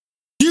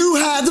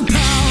had the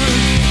power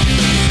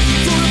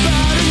for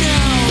about an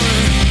hour.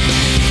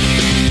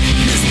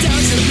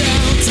 Nostalgia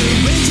bound to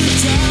Ranger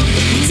Town.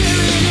 We're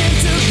tearing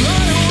into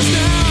blood holes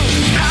now.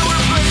 Power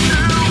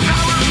playthrough,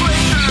 power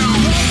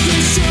playthrough. Love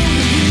the show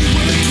when we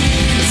were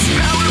kids.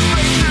 Power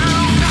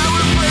playthrough,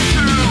 power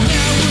playthrough.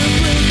 Now we're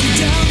breaking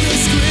down the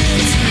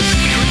script.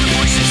 Hear the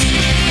voices,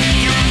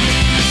 hear them,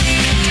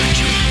 touch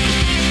them.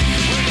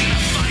 We're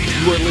gonna find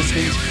out. You are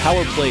listening to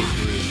Power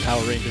Playthrough,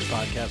 Power Rangers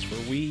podcast,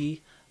 where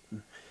we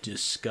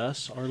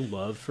discuss our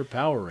love for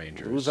Power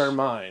Rangers. Lose our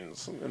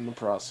minds in the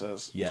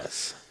process.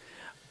 Yes.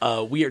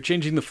 We are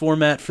changing the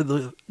format for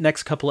the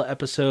next couple of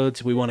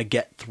episodes. We want to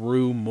get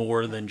through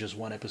more than just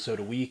one episode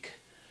a week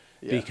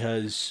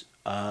because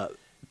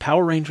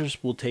Power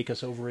Rangers will take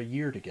us over a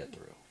year to get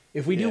through.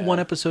 If we do one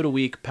episode a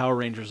week, Power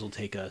Rangers will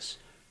take us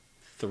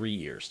 3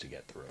 years to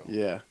get through.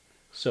 Yeah.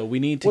 So we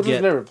need to Which get...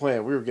 was never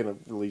planned. We were going to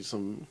release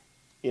some,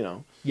 you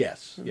know.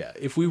 Yes, yeah.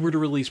 If we were to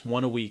release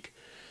one a week,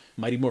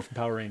 Mighty Morphin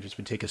Power Rangers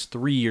would take us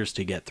 3 years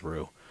to get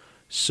through.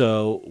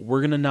 So we're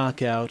going to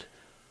knock out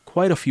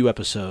quite a few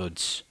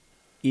episodes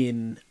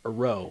in a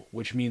row,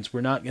 which means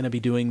we're not going to be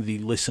doing the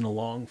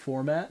listen-along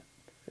format.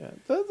 Yeah.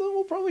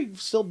 We'll probably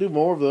still do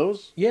more of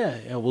those.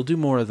 Yeah, we'll do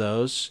more of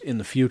those in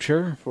the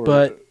future, For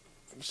but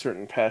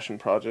certain passion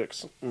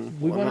projects.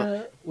 we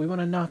want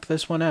to knock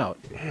this one out.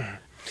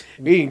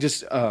 You can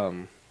just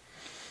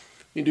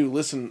you do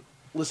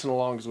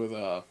listen-alongs with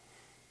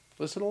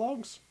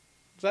listen-alongs?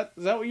 Is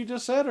that what you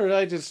just said, or did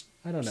I just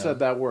I don't know. said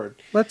that word?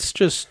 Let's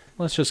just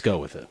go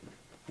with it.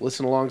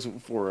 Listen-alongs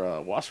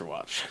for Wasser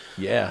Watch.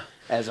 Yeah,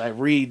 As I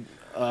read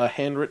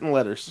handwritten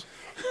letters.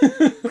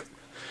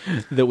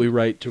 that we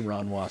write to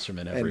Ron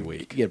Wasserman every and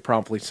week. Get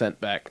promptly sent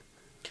back.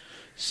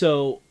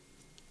 So,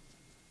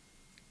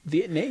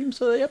 the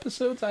names of the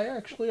episodes, I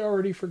actually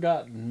already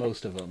forgotten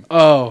most of them.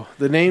 Oh,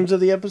 the names of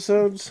the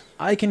episodes?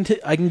 I can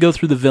go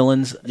through the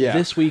villains. Yeah.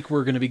 This week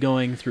we're going to be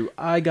going through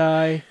Eye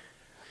Guy,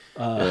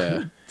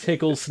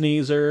 Tickle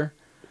Sneezer.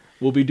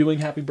 We'll be doing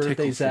Happy Birthday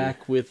Tickle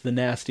Zach with the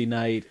Nasty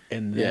Night,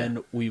 and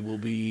then we will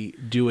be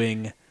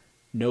doing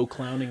No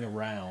Clowning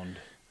Around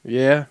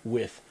Yeah.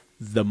 with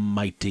the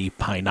Mighty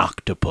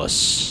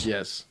Pineoctopus.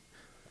 Yes.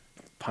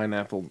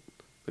 Pineapple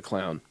the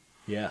Clown.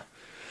 Yeah.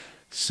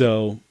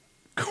 So...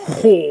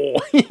 Oh,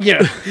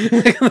 yeah.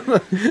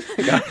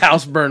 Got a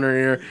house burner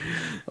here.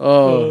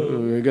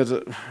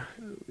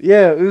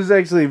 Yeah, it was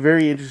actually a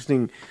very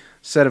interesting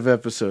set of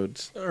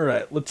episodes. All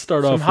right, let's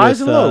start Some off highs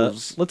with and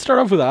lows. Let's start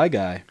off with Eye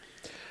Guy.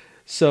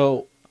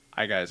 So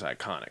Eye Guy's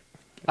iconic.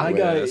 Eye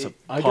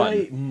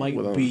Guy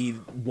might be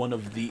one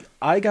of the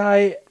Eye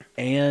Guy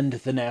and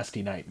the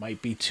Nasty Knight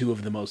might be two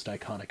of the most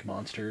iconic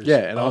monsters. Yeah,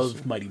 and of also-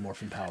 Mighty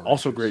Morphin Power Rangers.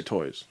 Also great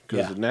toys.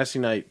 Because Yeah. the Nasty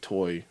Knight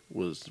toy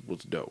was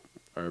dope.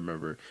 I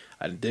remember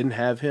I didn't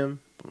have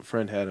him, but my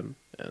friend had him,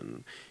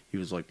 and he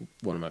was like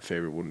one of my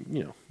favorite when,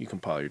 you know, you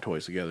compile your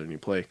toys together and you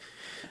play.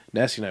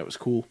 Nasty Knight was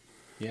cool.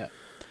 Yeah.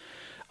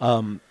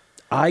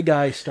 Eye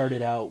Guy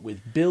started out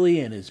with Billy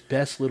and his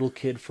best little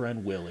kid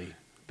friend Willie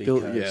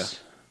because yeah.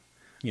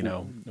 you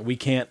know, you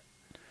can't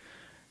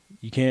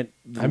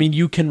I mean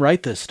you can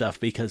write this stuff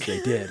because they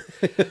did.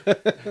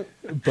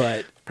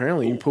 But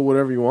Apparently you can put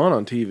whatever you want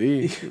on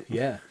TV.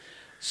 yeah.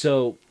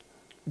 So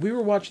we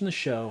were watching the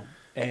show,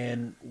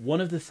 and one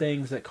of the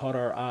things that caught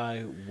our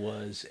eye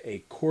was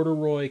a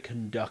corduroy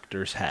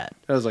conductor's hat.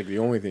 That was like the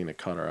only thing that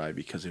caught our eye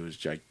because it was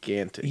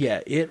gigantic.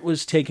 Yeah, it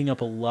was taking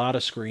up a lot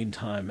of screen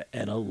time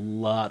and a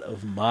lot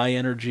of my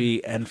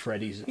energy and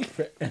Freddie's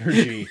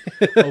energy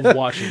of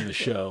watching the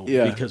show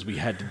because we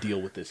had to deal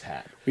with this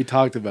hat. We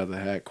talked about the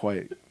hat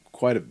quite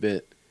a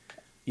bit.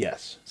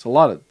 Yes. It's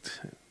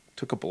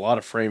took up a lot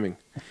of framing.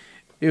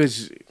 It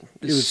was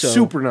So-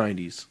 super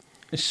 90s.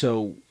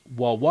 So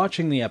while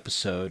watching the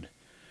episode,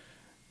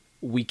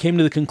 we came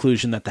to the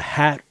conclusion that the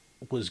hat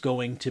was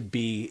going to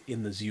be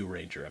in the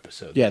Zyuranger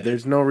episode. Yeah,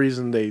 there's no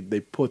reason they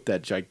put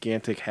that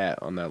gigantic hat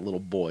on that little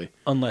boy.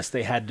 Unless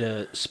they had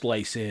to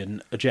splice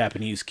in a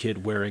Japanese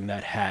kid wearing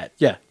that hat.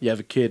 Yeah, you have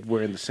a kid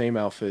wearing the same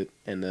outfit,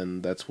 and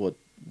then that's what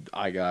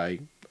Eye Guy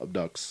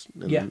abducts.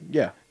 And Yeah. then,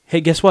 yeah.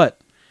 Hey, guess what?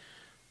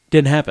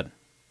 Didn't happen.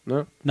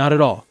 No. Not at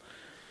all.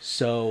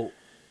 So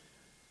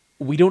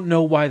we don't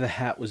know why the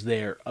hat was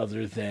there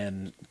other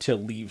than to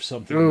leave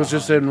something It was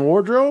just behind. in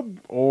wardrobe,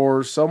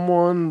 or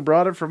someone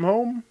brought it from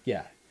home.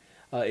 Yeah.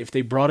 If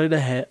they brought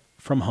it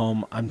from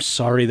home, I'm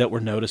sorry that we're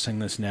noticing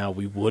this now.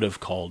 We would have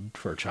called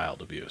for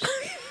child abuse.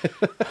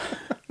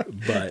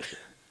 But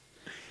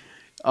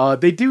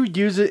They do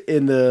use it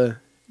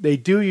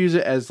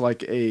as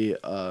like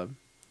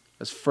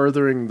as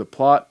furthering the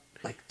plot.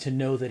 like to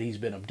know that he's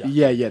been abducted.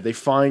 Yeah. They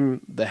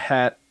find the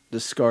hat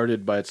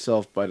discarded by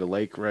itself by the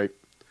lake, right?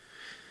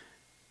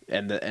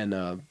 And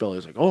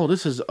Billy's like, "Oh,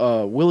 this is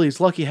Willie's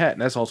lucky hat,"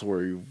 and that's also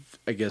where you,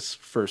 I guess,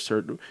 first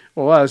heard.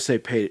 Well, I would say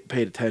paid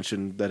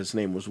attention that his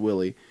name was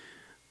Willie.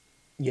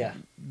 Yeah.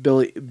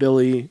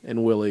 Billy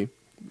and Willie,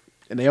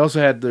 and they also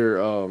had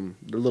their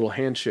little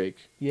handshake,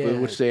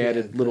 which they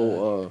added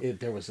little.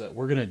 There was a,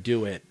 we're gonna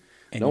do it,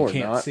 and No, you we're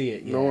can't not. see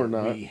it yet. No, we're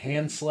not. We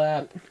hand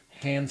slap,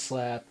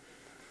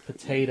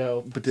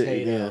 potato,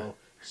 yeah.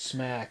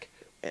 smack.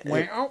 The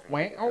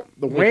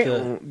With way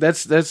the-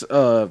 that's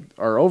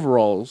our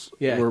overalls.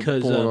 Yeah, we're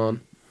because pulling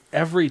on.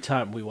 every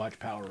time we watch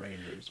Power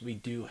Rangers, we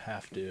do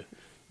have to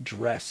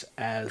dress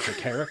as a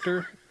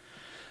character.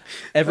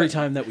 Every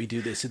time that we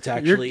do this, it's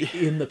actually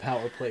in the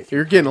Power playthrough.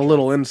 You're getting a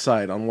little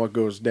insight on what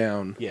goes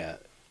down Yeah,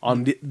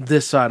 on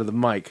this side of the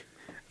mic.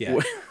 yeah.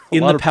 A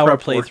In lot the of Power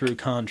prep work. playthrough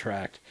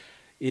contract,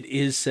 it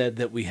is said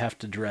that we have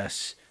to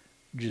dress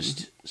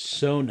just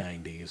so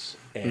 90s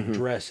and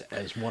dress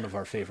as one of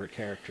our favorite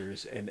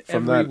characters. And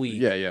From every that,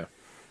 week, yeah.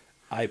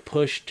 I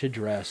push to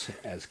dress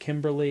as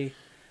Kimberly,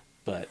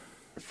 but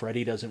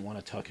Freddie doesn't want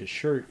to tuck his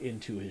shirt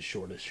into his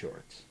shortest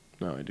shorts.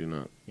 No, I do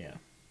not. Yeah.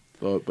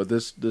 But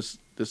this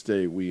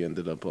day we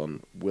ended up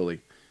on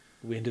Willie.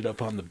 We ended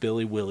up on the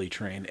Billy Willie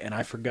train, and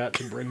I forgot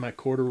to bring my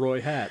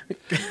corduroy hat.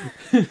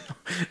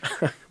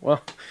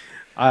 Well,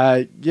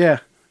 yeah.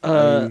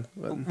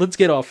 Let's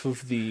get off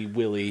of the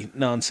Willie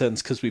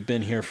nonsense because we've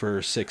been here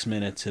for 6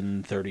 minutes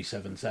and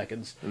 37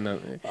 seconds.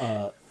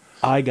 No,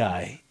 Eye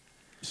Guy,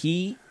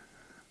 he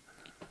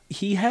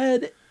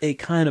had a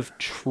kind of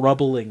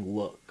troubling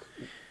look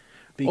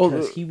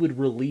because he would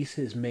release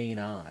his main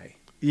eye.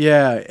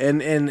 yeah,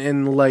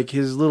 and like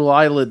his little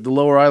eyelid, the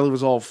lower eyelid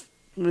was all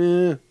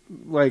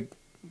like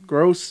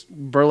gross,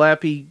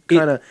 burlappy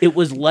kind of. It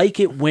was like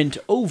it went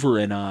over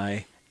an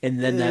eye, and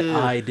then that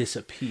eye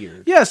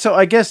disappeared. Yeah, so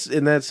I guess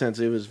in that sense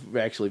it was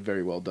actually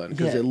very well done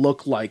because Yeah. it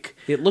looked like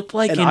It looked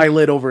like an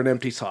eyelid over an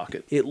empty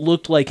socket. It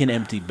looked like an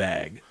empty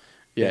bag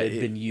Yeah, that had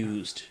it- been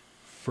used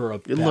for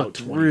about It looked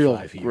 25 real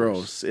years.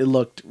 gross. It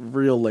looked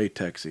real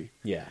latexy.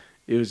 Yeah.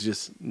 It was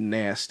just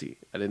nasty.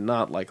 I did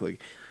not like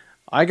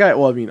I got a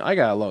lot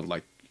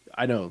of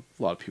I know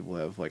a lot of people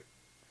have like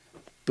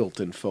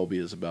built-in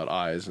phobias about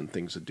eyes and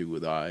things to do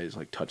with eyes,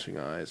 like touching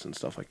eyes and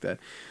stuff like that.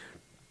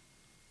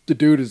 The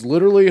dude is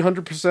literally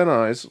 100%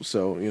 eyes,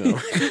 so, you know.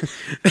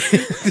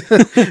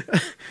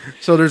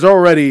 So there's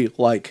already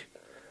like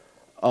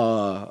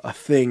a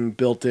thing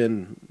built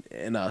in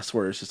us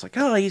where it's just like,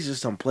 oh, he's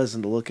just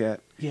unpleasant to look at.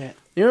 Yeah.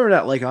 You remember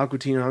that like Aqua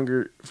Teen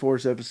Hunger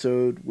Force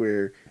episode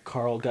where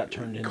Carl got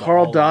turned into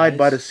Carl all died eyes.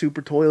 by the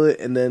super toilet,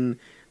 and then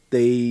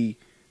they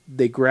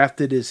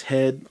grafted his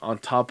head on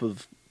top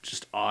of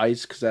just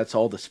eyes because that's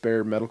all the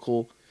spare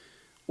medical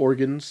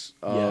organs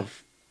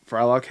of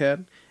Frylock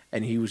had,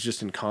 and he was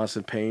just in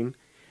constant pain.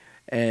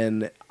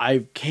 And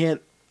I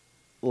can't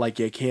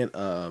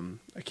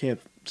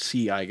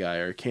see Eye Guy,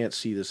 or I can't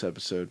see this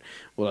episode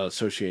without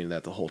associating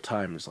that the whole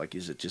time. It's like,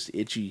 is it just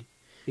itchy?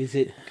 Is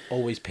it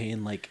always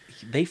pain? Like,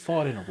 they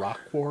fought in a rock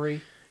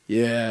quarry.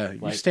 Yeah,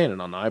 you're Like-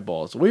 standing on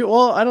eyeballs.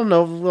 I don't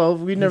know. Well,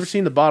 we've never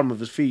seen the bottom of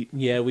his feet.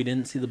 Yeah, we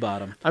didn't see the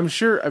bottom. I'm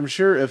sure we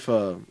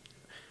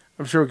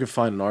could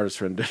find an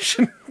artist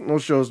rendition. It'll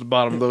show us the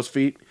bottom of those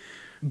feet.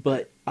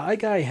 But Eye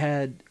Guy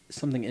had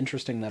something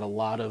interesting that a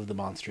lot of the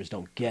monsters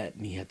don't get,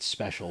 and he had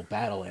special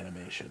battle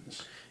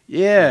animations.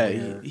 Yeah,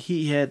 Yeah.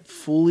 he had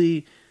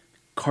fully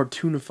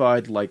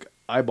cartoonified like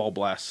eyeball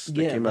blasts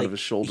that came out of his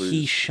shoulders.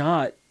 He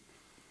shot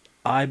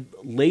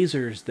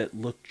lasers that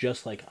looked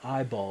just like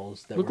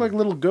eyeballs. That Looked were, like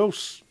little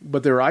ghosts,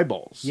 but they're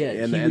eyeballs. Yeah,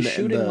 and, he and, was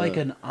shooting and the, like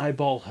an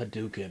eyeball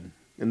Hadouken.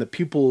 and the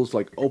pupils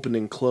like open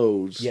and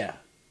close. Yeah.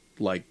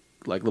 like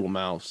little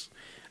mouths.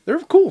 They're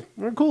cool.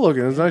 They're cool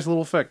looking. It's a nice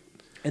little effect.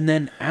 And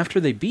then after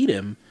they beat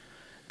him,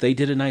 they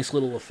did a nice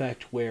little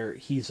effect where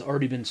he's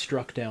already been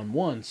struck down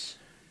once.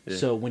 Yeah.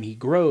 So when he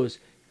grows,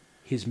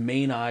 his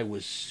main eye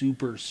was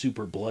super,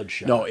 super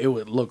bloodshot. No, it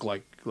would look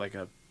like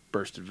a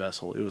bursted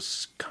vessel. It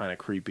was kind of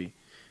creepy.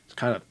 It's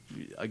kind of,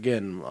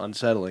 again,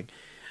 unsettling.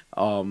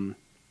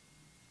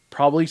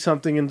 Probably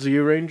something in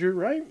Zeo Ranger,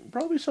 right?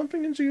 Probably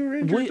something in Zeo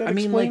Ranger. that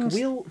explains-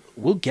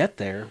 we'll get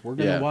there. We're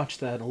gonna Yeah. watch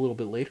that a little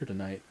bit later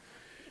tonight.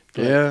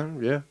 But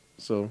Yeah.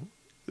 So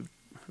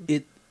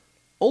it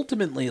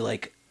ultimately,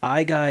 like,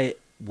 Eye Guy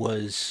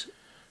was,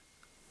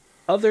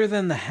 other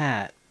than the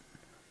hat,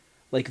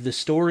 like, the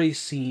story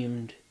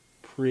seemed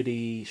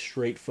pretty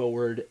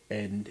straightforward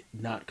and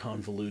not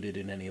convoluted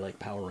in any, like,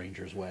 Power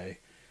Rangers way.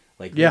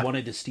 Like, Yeah. they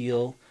wanted to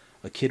steal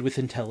a kid with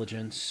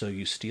intelligence, so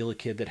you steal a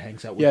kid that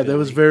hangs out with yeah, there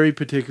was Billy. very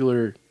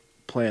particular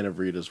plan of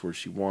Rita's where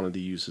she wanted to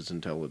use his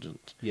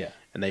intelligence, Yeah.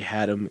 and they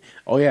had him.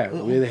 Oh yeah,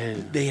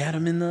 They had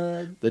him in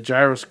the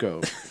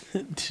gyroscope.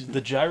 the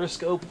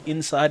gyroscope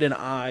inside an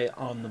eye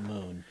on the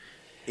moon.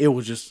 It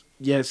was just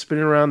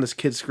spinning around. This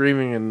kid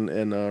screaming,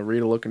 and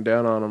Rita looking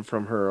down on him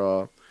from her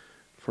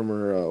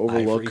overlook.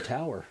 Ivory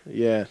Tower.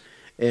 Yeah,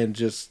 and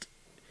just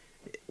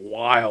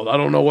wild. I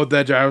don't know what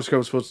that gyroscope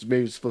was supposed to be.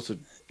 It was supposed to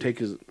take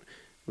his.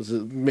 Was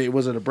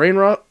it a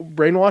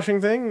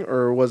brainwashing thing,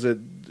 or was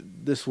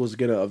it this was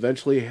gonna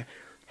eventually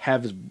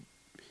have his,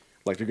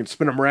 like, they're gonna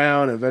spin him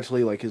around, and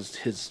eventually like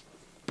his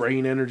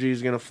brain energy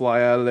is gonna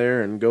fly out of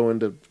there and go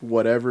into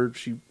whatever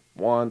she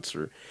wants,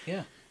 or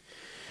Yeah.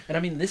 And I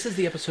mean, this is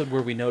the episode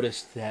where we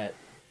noticed that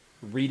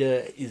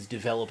Rita is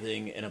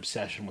developing an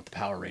obsession with the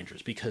Power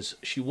Rangers, because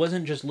she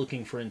wasn't just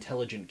looking for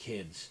intelligent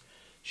kids.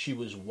 She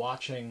was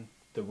watching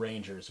the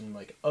Rangers and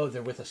like, oh,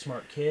 they're with a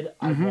smart kid.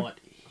 I want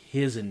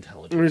his I'm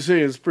intelligence. gonna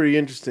say it's pretty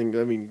interesting.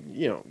 I mean,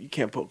 you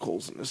can't poke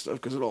holes in this stuff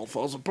because it all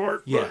falls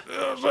apart. Yeah.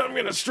 But, so I'm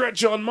gonna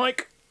stretch on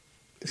Mike.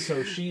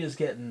 So she is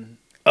getting.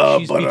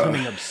 She's But,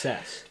 becoming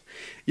obsessed.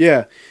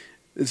 Yeah,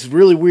 it's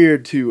really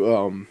weird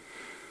to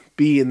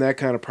be in that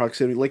kind of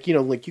proximity. Like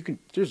you can.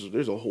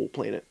 There's a whole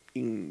planet.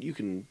 You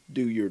can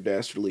do your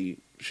dastardly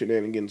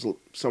shenanigans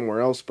somewhere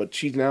else, but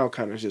she's now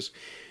kind of just.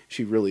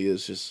 She really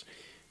is just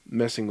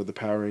messing with the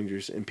Power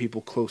Rangers and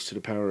people close to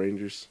the Power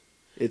Rangers.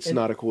 It's And-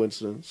 not a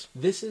coincidence.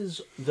 This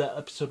is the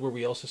episode where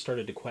we also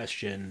started to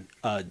question: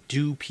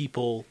 do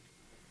people?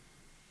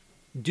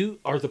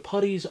 Are the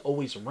putties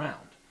always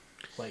around?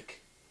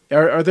 Like,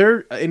 Are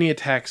there any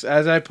attacks?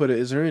 As I put it,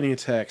 is there any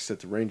attacks that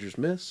the Rangers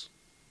miss?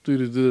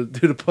 Do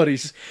the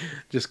putties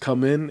just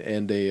come in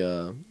and they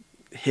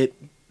hit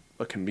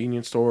a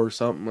convenience store or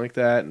something like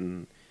that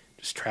and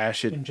just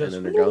trash it And just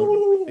then they're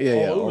gone?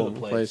 Yeah, all over all the over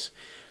place.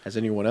 Has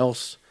anyone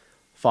else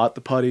fought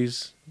the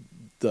putties?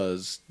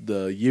 Does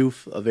the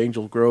youth of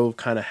Angel Grove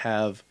kind of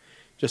have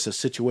just a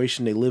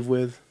situation they live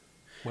with?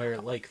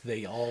 where like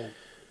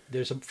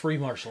there's a free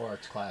martial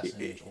arts class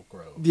in Angel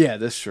Grove Yeah,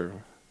 that's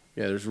true.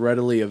 Yeah, there's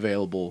readily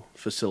available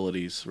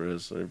facilities. to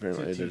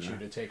teach you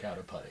to take out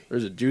a putty.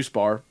 There's a juice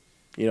bar.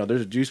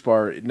 There's a juice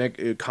bar,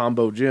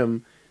 combo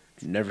gym.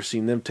 Never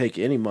seen them take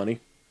any money.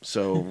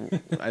 So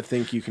I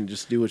think you can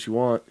just do what you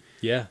want.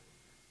 Yeah.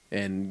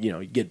 And,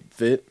 you get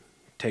fit,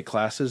 take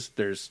classes.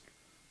 There's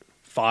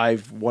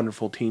 5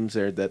 wonderful teens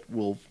there that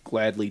will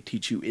gladly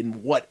teach you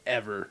in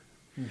whatever.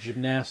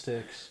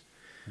 Gymnastics,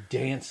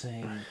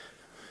 dancing,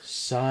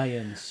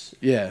 science,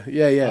 Yeah.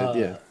 Yeah,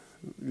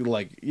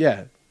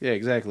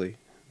 exactly.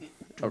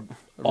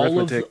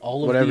 Arithmetic,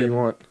 all of whatever the, you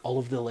want. all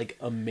of the like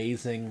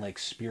amazing like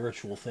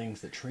spiritual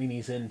things that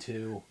Trini's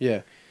into.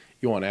 Yeah.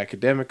 You want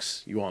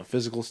academics, you want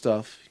physical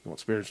stuff, you want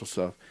spiritual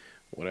stuff,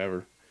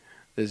 whatever.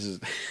 This is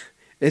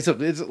it's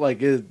like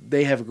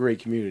they have a great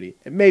community.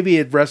 And maybe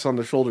it rests on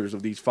the shoulders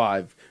of these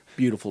 5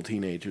 beautiful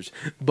teenagers,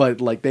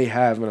 but like they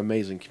have an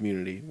amazing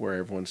community where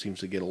everyone seems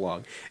to get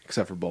along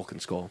except for Bulk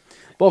and Skull.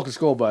 Bulk and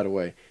Skull, by the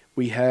way,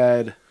 we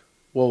had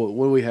what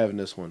do we have in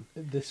this one?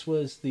 This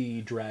was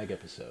the drag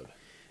episode.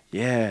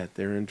 Yeah,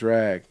 they're in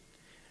drag.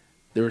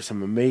 There was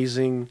some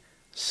amazing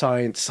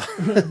science.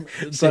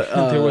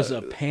 There was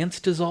a pants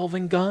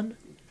dissolving gun.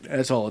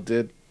 That's all it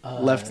did.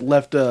 Left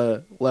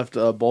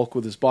Bulk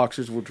with his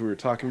boxers, which we were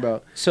talking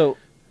about. So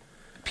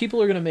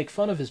people are going to make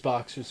fun of his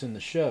boxers in the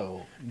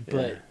show,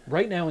 but Yeah.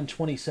 right now in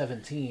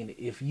 2017,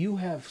 if you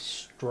have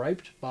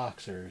striped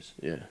boxers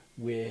Yeah.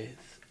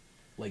 with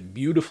like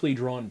beautifully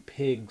drawn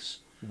pigs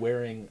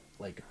wearing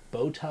like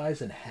bow ties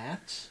and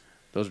hats,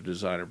 Those are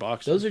designer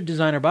boxers. those are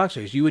designer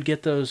boxers. You would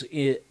get those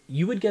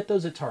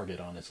at Target,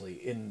 honestly,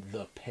 in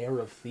the Pair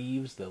of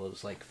Thieves,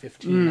 those like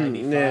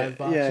 $15.95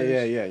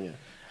 boxers. Yeah.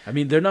 I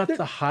mean, they're not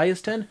the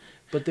highest end,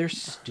 but they're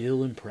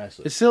still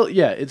impressive. It's still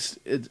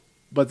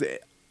but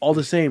all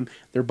the same,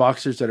 they're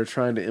boxers that are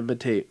trying to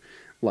imitate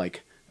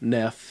like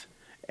Neff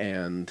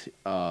and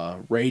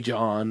Rage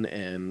On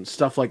and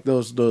stuff like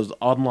those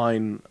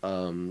online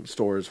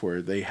stores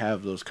where they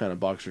have those kind of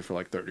boxers for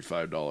like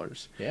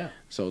 $35. Yeah.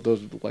 So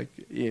those are like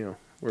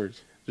where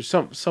there's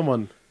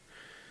someone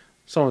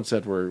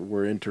said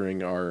we're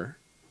entering our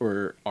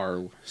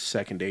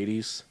second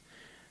 80s,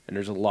 and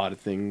there's a lot of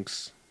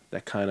things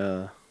that kind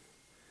of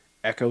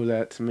echo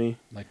that to me,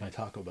 Like my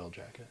Taco Bell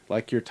jacket.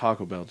 like your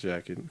Taco Bell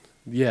jacket.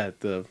 Yeah,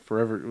 the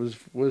Forever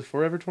was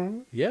Forever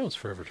 21. Yeah, it was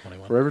Forever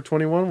 21. Forever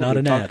 21. Not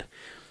an ad.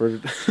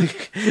 With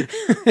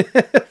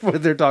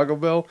their Taco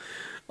Bell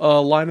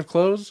line of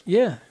clothes.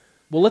 Yeah.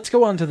 Well, let's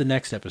go on to the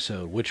next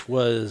episode, which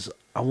was,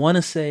 I want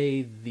to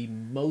say, the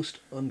most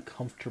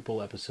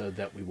uncomfortable episode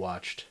that we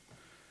watched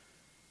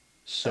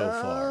so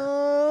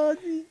far.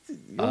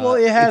 Well,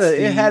 it had it's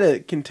it had a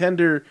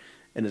contender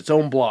in its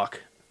own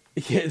block.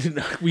 Yeah,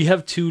 we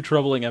have 2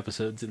 troubling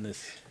episodes in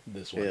this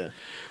one. Yeah.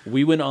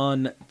 We went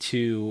on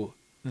to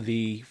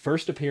the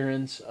first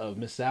appearance of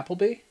Miss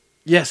Appleby.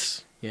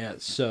 Yes. Yeah,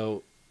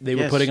 so they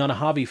were Yes. putting on a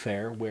hobby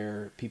fair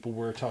where people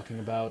were talking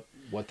about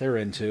what they're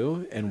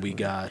into, and we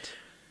got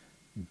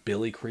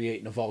Billy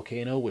creating a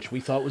volcano, which we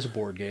thought was a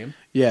board game.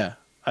 Yeah,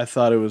 I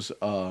thought it was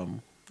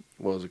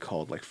what was it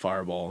called, like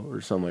Fireball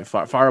or something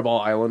like Fireball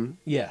Island,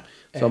 Yeah.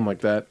 something and like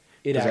that.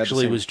 It Was that the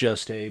actually same? was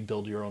just a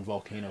build your own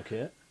volcano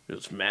kit. It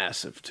was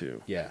massive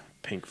too. Yeah.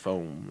 Pink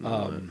foam. and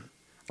all that.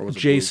 Or was it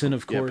Jason, blue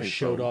of foam? Yeah, course, pink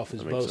showed foam. off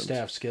his That bow makes sense.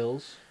 staff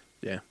skills.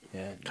 Yeah,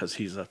 Yeah. because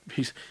he's a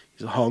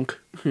hunk.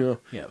 Yeah,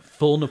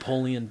 full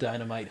Napoleon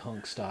Dynamite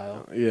hunk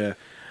style. Yeah.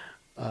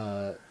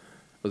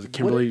 Was it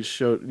Kimberly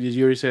showed? Did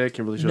you already say that?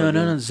 Kimberly showed.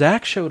 No.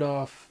 Zach showed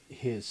off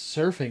his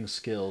surfing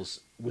skills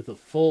with a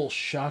full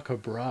shaka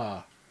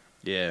bra.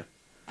 Yeah.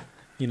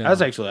 You know, I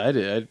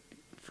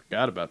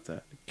forgot about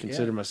that. I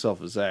consider Yeah.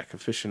 myself a Zach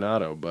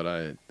aficionado, but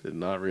I did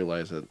not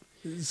realize that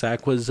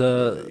Zach was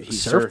a he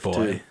surf surfed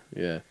boy. too.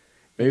 Yeah.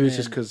 Maybe it's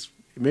just Man. because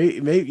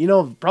maybe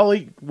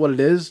probably what it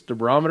is, the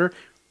barometer.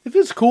 If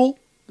it's cool,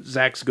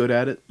 Zach's good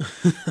at it.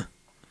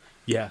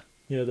 Yeah,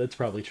 that's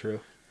probably true.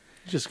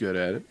 Just good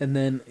at it. And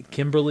then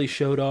Kimberly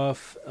showed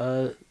off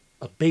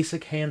a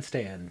basic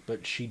handstand,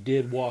 but she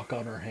did walk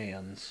on her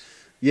hands.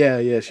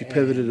 Yeah, she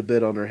pivoted And- a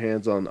bit on her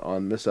hands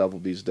on Miss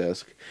Appleby's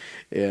desk.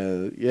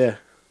 Yeah.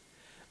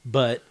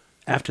 But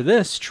after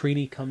this,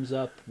 Trini comes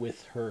up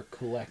with her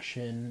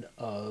collection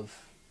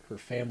of her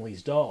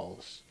family's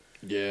dolls.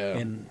 Yeah.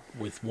 And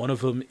with one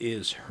of them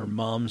is her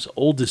mom's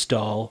oldest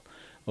doll,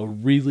 a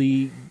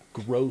really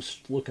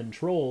gross-looking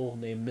troll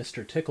named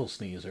Mr. Tickle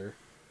Sneezer,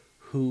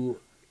 who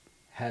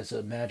has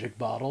a magic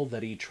bottle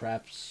that he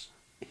traps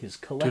his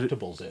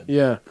collectibles in.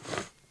 Yeah.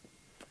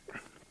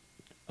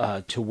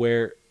 To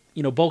where,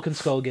 Bulk and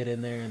Skull get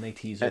in there and they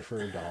tease her for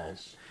her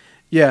dolls.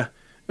 Yeah.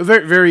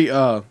 Very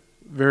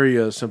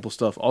very simple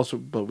stuff. Also,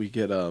 but we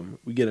get a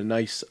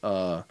nice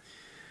I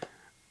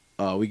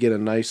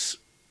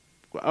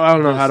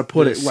don't know how to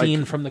put The it.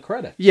 scene from the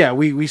credits. Yeah,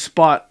 we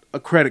spot a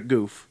credit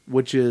goof,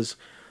 which is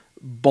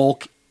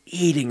Bulk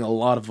eating a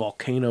lot of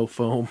volcano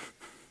foam.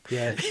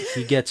 Yeah,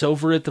 he gets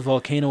over it, the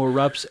volcano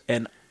erupts,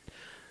 and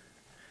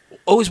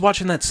always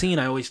watching that scene,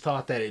 I always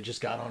thought that it just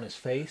got on his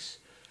face.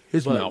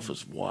 His But mouth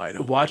is wide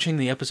open. Watching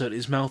the episode,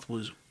 his mouth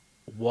was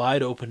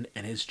wide open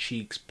and his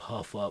cheeks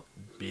puff up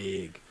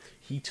big.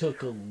 He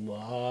took a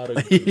lot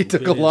of He goop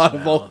took in a his lot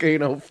of mouth.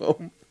 volcano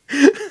foam.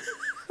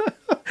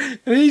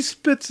 And he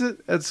spits it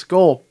at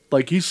Skull.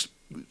 Like, he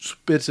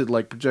spits it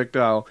like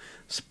projectile,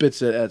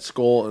 spits it at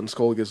Skull, and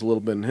Skull gets a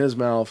little bit in his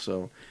mouth,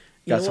 so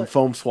You know got some what?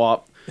 foam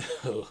swap.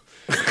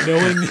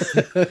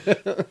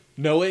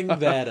 knowing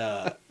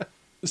that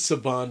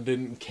Saban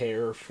didn't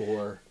care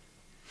for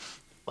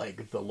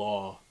like the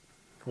law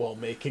while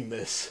making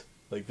this,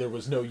 like there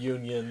was no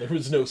union, there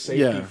was no safety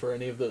Yeah. for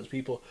any of those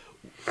people.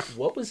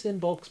 What was in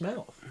Bulk's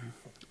mouth?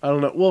 I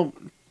don't know. Well,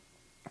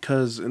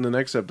 because in the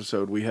next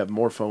episode we have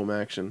more foam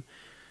action.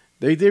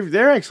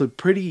 They're actually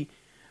pretty.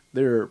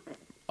 They're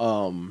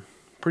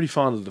pretty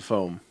fond of the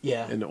foam.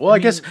 Yeah. And I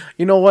guess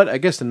you know what? I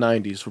guess the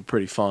 '90s were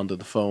pretty fond of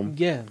the foam.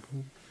 Yeah,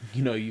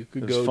 you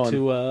could It was go fun.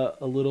 to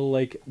a little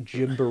like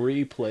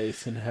Gymboree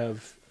place and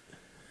have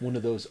one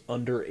of those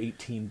under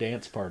 18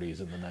 dance parties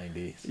in the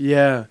 90s.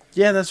 Yeah,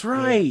 that's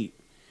right.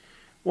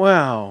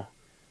 Wow,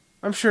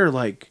 I'm sure.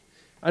 Like,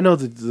 I know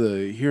that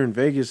the here in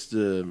Vegas,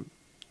 the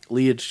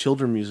Leach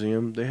Children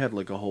Museum, they had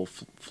like a whole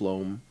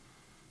floam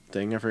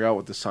thing. I forgot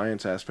what the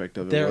science aspect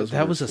of it was. That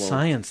but was a it's floam.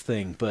 science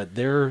thing, but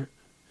they're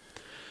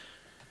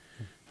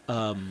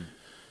Kind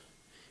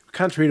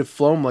of treated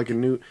floam like a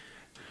new.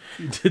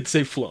 you did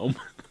say floam.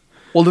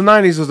 Well, the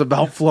 '90s was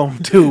about floam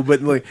too,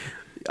 but like,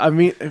 I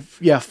mean,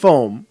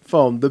 foam.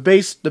 The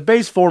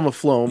base form of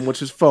floam,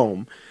 which is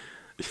foam.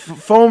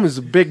 Foam is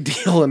a big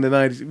deal in the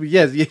 '90s.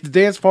 Yes, the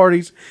dance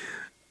parties.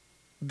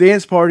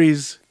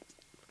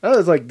 That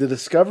was like the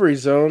Discovery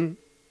Zone.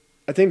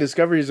 I think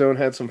Discovery Zone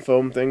had some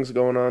foam things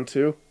going on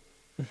too.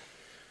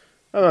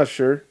 I'm not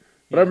sure,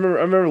 but I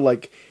remember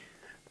like,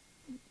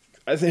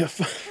 I think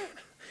the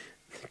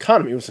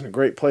economy was in a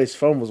great place.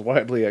 Foam was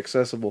widely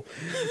accessible.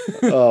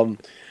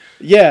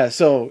 Yeah,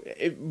 so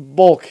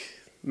Bulk,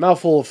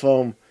 mouthful of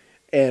foam,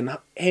 and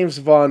Haim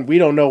Saban, we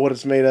don't know what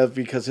it's made of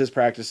because his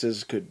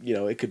practices could,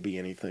 it could be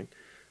anything.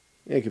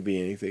 It could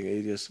be anything.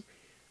 It just,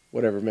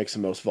 whatever makes the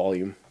most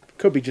volume.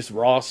 Could be just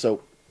raw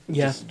soap.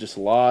 Yeah. Just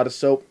a lot of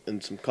soap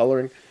and some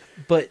coloring.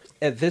 But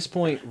at this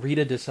point,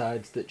 Rita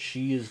decides that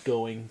she is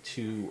going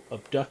to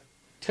abduct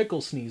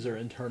Tickle Sneezer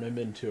and turn him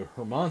into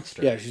her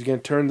monster. Yeah, she's going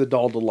to turn the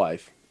doll to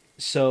life.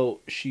 So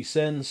she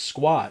sends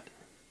Squat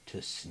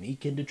to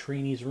sneak into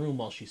Trini's room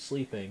while she's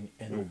sleeping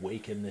and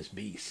awaken this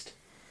beast.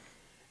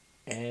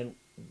 And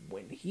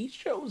when he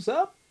shows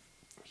up,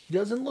 he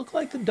doesn't look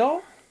like the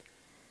doll,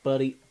 but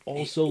he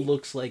also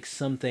looks like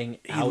something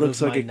out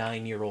looks of like my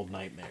 9-year-old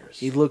nightmares.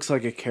 He looks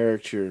like a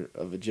caricature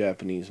of a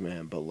Japanese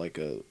man, but like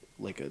a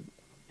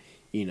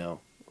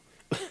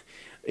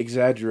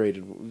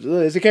exaggerated.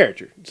 It's a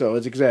character, so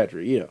it's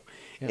exaggerated.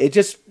 Yeah.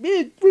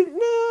 It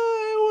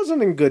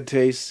wasn't in good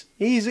taste.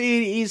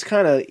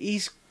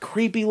 He's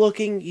creepy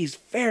looking. He's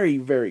very,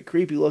 very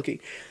creepy looking.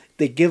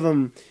 They give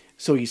him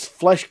so he's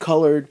flesh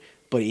colored,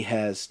 but he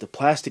has the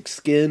plastic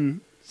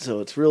skin, so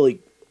it's really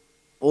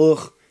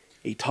ugh.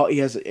 He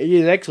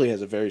actually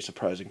has a very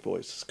surprising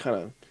voice. It's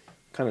kind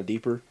of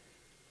deeper.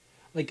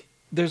 Like,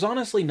 there's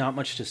honestly not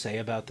much to say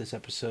about this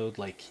episode.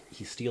 Like,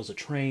 he steals a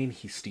train,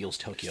 he steals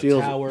Tokyo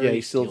Tower, yeah,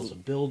 he steals a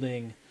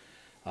building,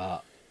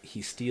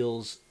 he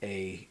steals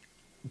a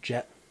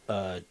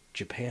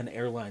Japan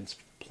Airlines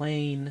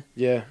plane,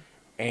 Yeah.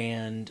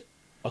 and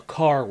a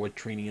car with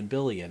Trini and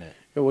Billy in it.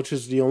 Yeah, which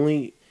is the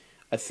only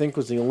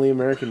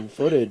American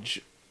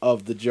footage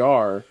of the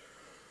jar.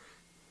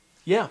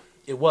 Yeah,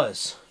 it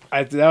was.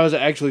 That was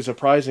actually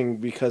surprising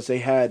because they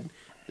had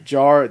the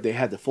jar, they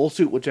had the full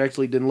suit, which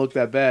actually didn't look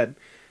that bad,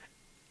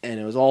 and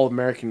it was all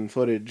American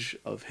footage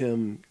of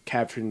him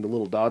capturing the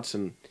little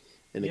Dodson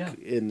in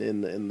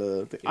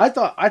the. I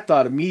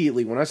thought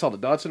immediately when I saw the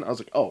Dodson, I was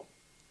like, oh,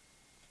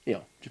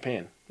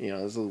 Japan. It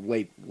was the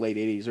late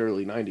 '80s,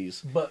 early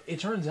 '90s. But it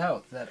turns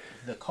out that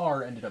the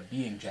car ended up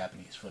being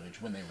Japanese footage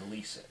when they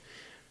release it.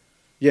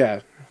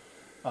 Yeah.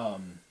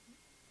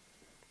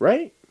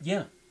 Right.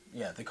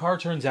 Yeah, the car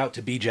turns out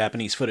to be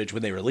Japanese footage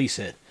when they release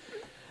it.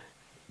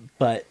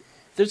 But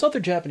there's other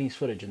Japanese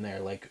footage in there,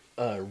 like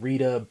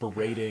Rita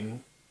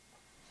berating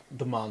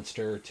the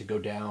monster to go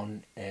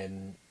down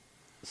and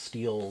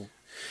steal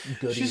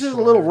goodies. She says a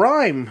from little her.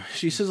 rhyme.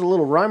 She says a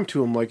little rhyme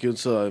to him, like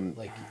it's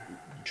Like,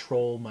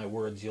 troll my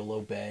words, you'll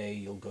obey,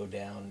 you'll go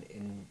down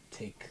and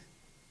take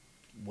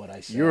what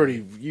I say.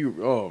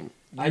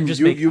 I'm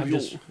just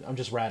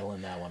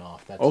rattling that one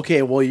off. That's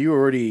Okay, well you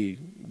already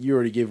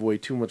gave away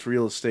too much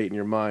real estate in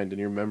your mind and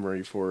your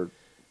memory for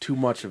too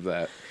much of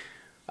that.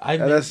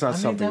 That's not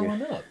something.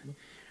 Made that one up.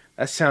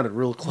 That sounded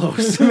real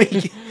close to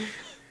me.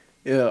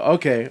 Yeah.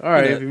 Okay. All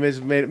right. Yeah. If you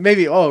made it,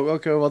 maybe. Oh.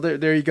 Okay. Well,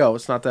 there you go.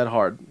 It's not that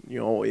hard.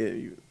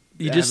 You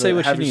just say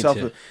what you need yourself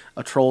to.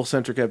 a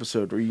troll-centric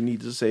episode where you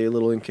need to say a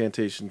little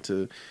incantation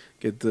to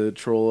get the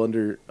troll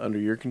under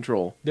your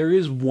control. There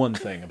is one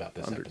thing about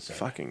this episode.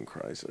 Fucking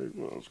Christ, that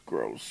was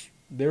gross.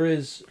 There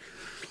is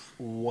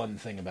one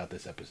thing about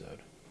this episode.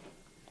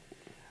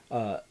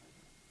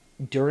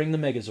 During the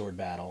Megazord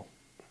battle,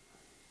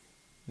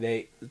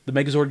 the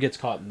Megazord gets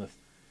caught in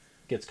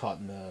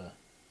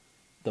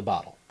the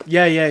bottle.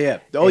 Yeah.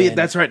 Oh, yeah. And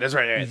That's right.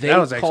 Yeah, They that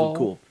was actually call-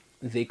 cool.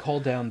 They call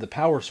down the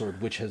Power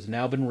Sword, which has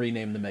now been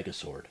renamed the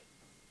Megazord.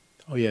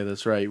 Oh, yeah.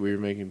 That's right. We were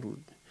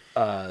making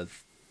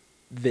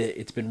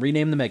It's been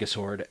renamed the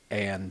Megazord,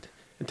 and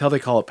until they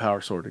call it Power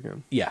Sword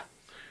again. yeah,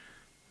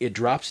 it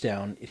drops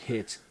down. It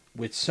hits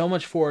with so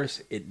much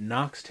force, it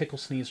knocks Tickle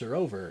Sneezer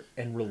over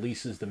and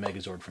releases the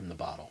Megazord from the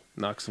bottle.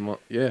 Knocks him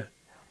up. Yeah.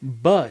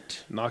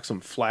 But Knocks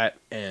him flat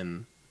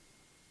and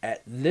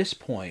at this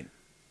point,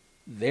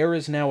 there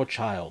is now a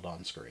child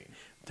on screen.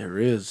 there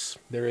is.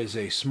 There is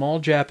a small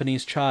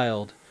Japanese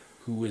child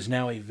who is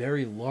now a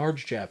very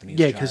large Japanese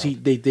Yeah, child.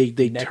 because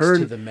they next turn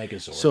to the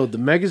Megazord. So the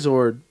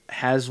Megazord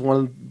has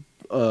one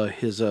of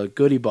his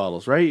goodie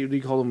bottles, right? Do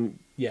you call them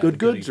Yeah, good the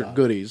goodie goods or bottle.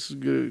 goodies?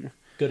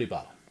 Goodie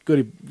bottle.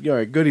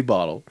 Goodie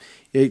bottle.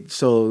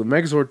 So the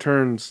Megazord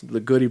turns the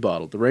goodie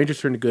bottle. The Rangers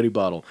turn the goodie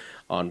bottle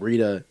on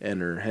Rita and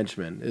her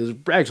henchmen. It was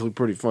actually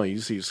pretty funny. You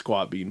see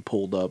Squat being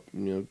pulled up,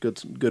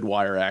 good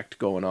wire act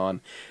going on,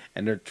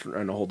 and they're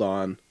trying to hold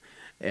on,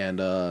 and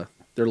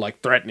they're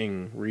like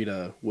threatening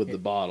Rita with the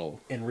bottle.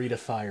 And Rita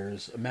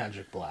fires a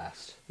magic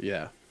blast.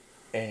 Yeah.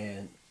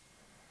 And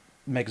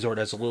Megazord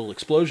has a little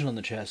explosion on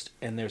the chest,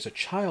 and there's a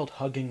child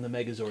hugging the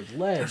Megazord's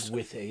leg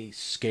with a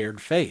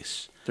scared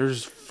face.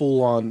 There's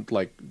full on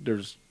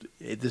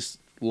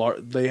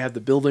they have the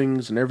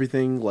buildings and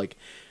everything. Like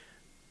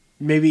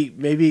maybe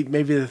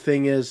the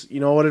thing is, you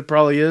know what it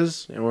probably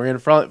is, and we're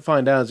gonna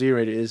find out as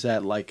E-rated, is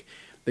that like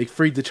they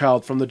freed the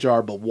child from the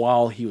jar, but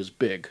while he was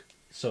big,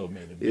 So it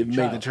made a it big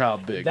made the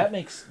child big. That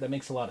makes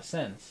a lot of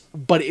sense.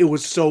 But it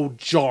was so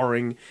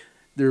jarring.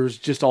 There was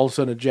just all of a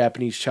sudden a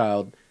Japanese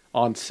child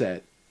on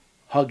set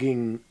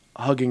hugging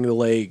the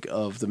leg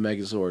of the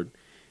Megazord.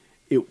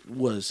 It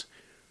was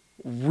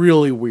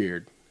really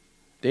weird.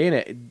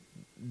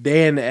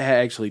 Dan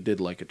actually did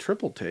like a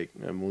triple take,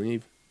 I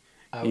believe.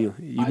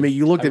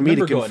 You looked at me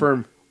to remember going,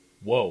 confirm.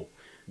 Whoa,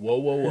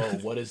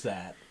 what is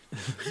that?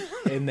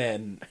 And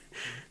then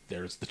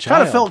there's the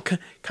child.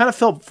 Kind of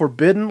felt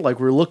forbidden, like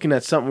we were looking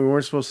at something we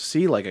weren't supposed to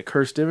see, like a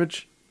cursed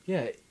image.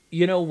 Yeah,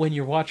 when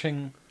you're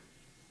watching,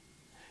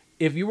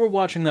 if you were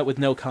watching that with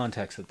no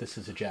context that this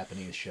is a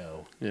Japanese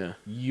show, Yeah.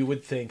 you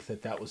would think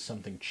that was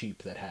something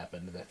cheap that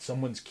happened, that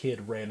someone's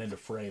kid ran into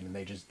frame and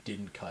they just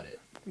didn't cut it.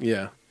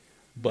 Yeah.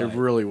 But It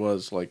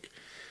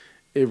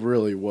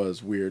really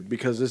was weird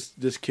because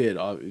this kid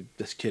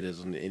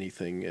isn't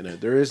anything in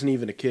it. There isn't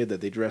even a kid that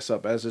they dress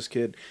up as this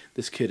kid.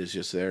 This kid is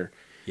just there.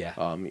 yeah,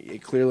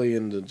 Clearly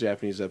in the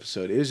Japanese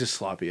episode, it was just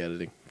sloppy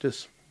editing.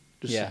 Just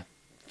yeah.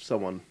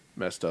 someone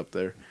messed up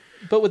there.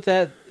 But with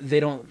that, they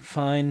don't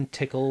find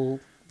Tickle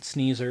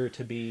Sneezer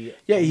to be.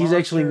 Yeah, a he's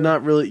actually monster.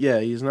 not really. Yeah,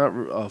 he's not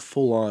a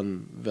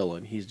full-on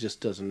villain. He just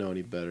doesn't know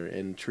any better.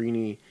 And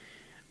Trini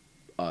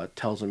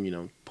tells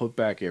him, put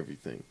back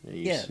everything. And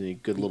you see a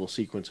good little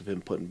sequence of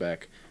him putting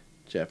back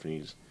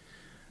Japanese.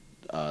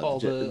 All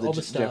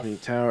the stuff. Japanese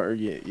tower.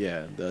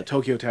 Yeah, the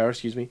Tokyo Tower.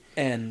 Excuse me.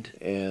 And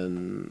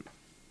And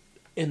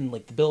in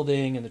like the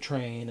building and the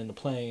train and the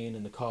plane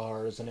and the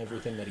cars and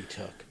everything that he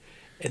took,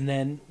 and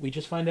then we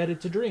just find out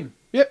it's a dream.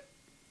 yep,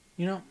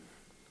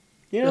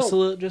 Just a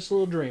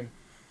little dream.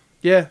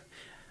 yeah.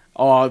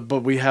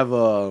 But we have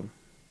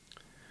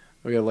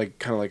like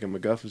kind of like a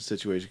MacGuffin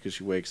situation because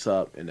she wakes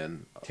up and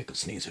then Tickle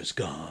Sneezer's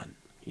gone.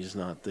 he's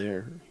not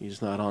there.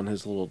 He's not on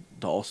his little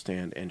doll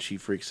stand, and she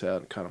freaks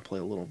out and kind of play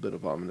a little bit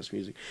of ominous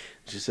music.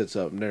 She sits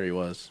up, and there he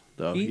was.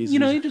 Though He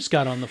just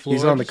got on the floor.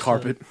 he's on the just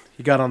carpet.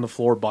 He got on the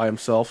floor by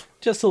himself,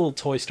 just a little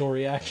Toy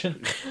Story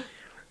action.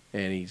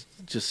 and he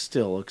just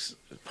still looks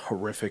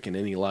horrific in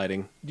any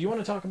lighting. Do you want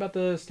to talk about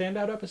the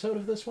standout episode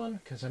of this one?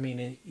 Because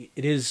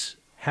it is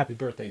Happy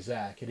Birthday,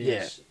 Zach. It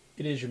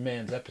is your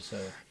man's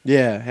episode.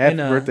 Yeah, happy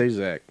And, birthday,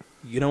 Zach.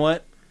 You know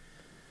what?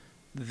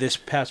 This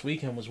past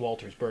weekend was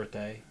Walter's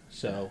birthday,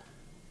 so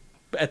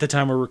at the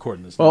time we're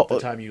recording this, not the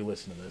time you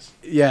listen to this.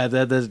 Yeah,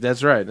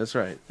 that's right. That's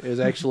right. It was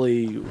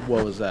actually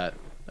what was that?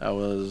 That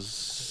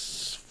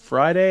was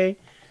Friday,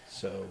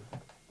 So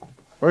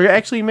or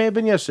actually it may have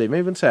been yesterday, may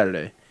have been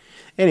Saturday.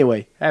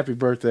 Anyway, happy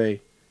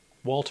birthday.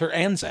 Walter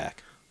and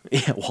Zach.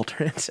 Yeah,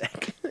 Walter and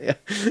Zach. Yeah.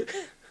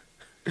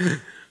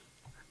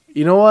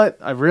 You know what?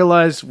 I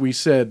realized we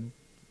said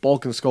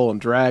Bulk and Skull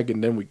and drag,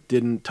 and then we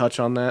didn't touch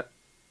on that.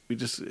 We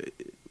just...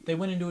 They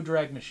went into a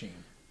drag machine.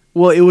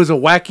 Well, it was a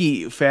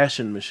wacky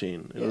fashion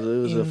machine. It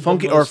was In a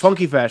the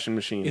funky fashion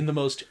machine. In the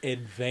most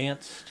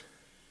advanced...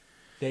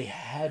 They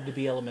had to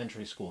be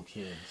elementary school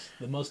kids.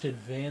 The most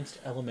advanced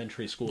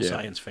elementary school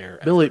science fair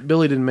ever.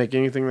 Billy didn't make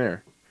anything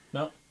there.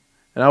 No.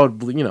 And I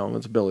would,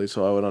 it's Billy,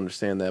 so I would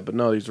understand that. But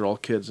no, these are all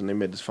kids, and they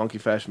made this funky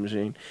fashion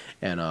machine,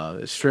 and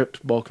it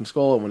stripped Bulk and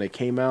Skull. And when they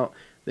came out,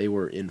 they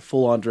were in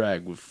full-on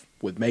drag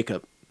with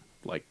makeup,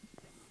 like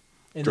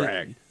And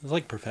drag. It was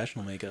like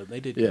professional makeup. They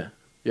did.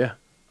 Yeah.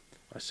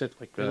 I said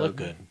like They look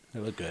good. They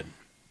look good.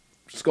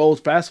 Skull was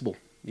passable,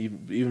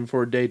 even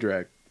for a day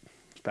drag.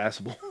 It's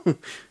passable.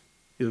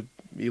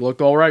 he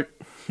looked all right.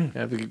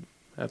 have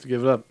to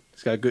give it up.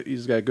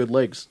 He's got good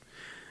legs.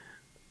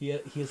 He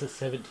has a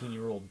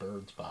 17-year-old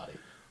bird's body.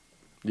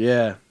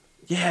 Yeah.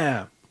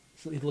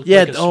 So he looked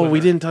Yeah. like a Oh, we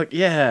swimmer. didn't talk.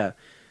 Yeah.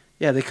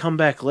 They come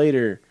back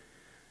later,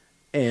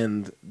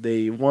 and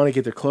they want to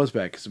get their clothes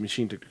back because the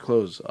machine took their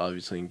clothes,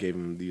 obviously, and gave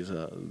them these.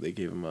 They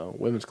gave them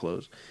women's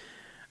clothes,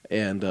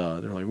 and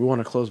they're like, "We want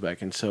our clothes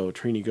back." And so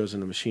Trini goes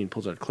in the machine,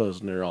 pulls out clothes,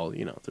 and they're all,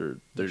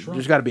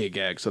 there's got to be a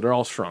gag, so they're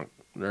all shrunk.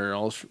 They're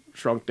all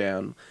shrunk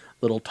down,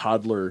 little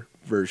toddler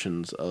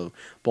versions of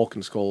Bulk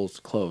and Skull's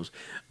clothes.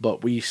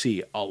 But we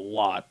see a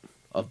lot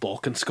of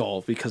Bulk and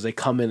Skull because they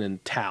come in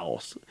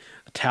towels,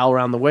 a towel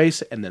around the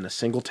waist, and then a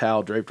single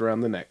towel draped around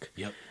the neck.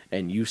 Yep.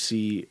 And you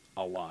see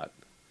a lot.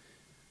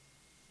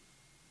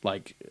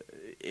 Like,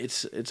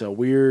 it's a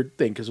weird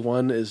thing because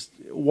one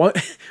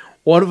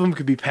of them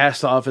could be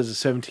passed off as a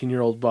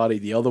 17-year-old body.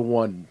 The other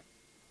one,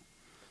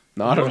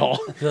 not at all.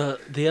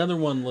 The other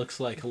one looks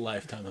like a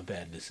lifetime of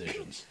bad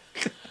decisions.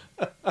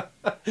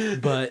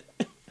 But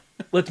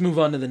let's move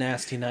on to the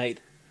nasty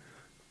night,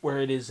 where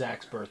it is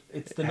Zach's birthday.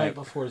 It's the night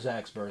before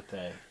Zach's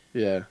birthday,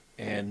 Yeah.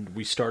 and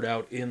we start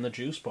out in the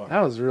juice bar.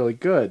 That was really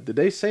good. Did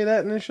they say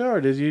that in the show,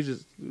 or did you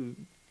just...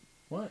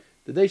 What?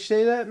 Did they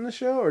say that in the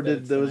show, or It's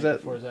did the was night that...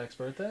 before Zach's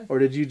birthday? Or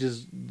did you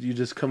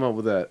just come up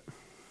with that?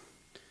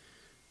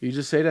 You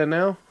just say that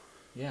now?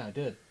 Yeah, I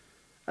did.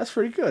 That's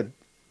pretty good.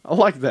 I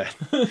like that.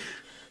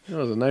 It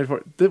was a night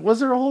for. Was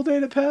there a whole day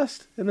that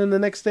passed, and then the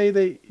next day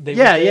they They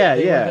yeah.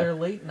 were there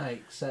late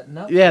night setting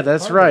up. Yeah, for the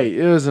that's party. right.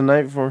 It was a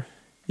night before.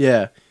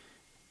 Yeah.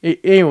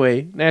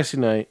 Anyway, nasty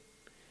night.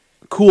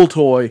 Cool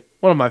toy.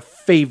 One of my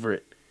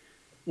favorite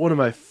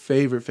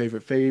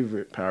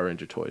Power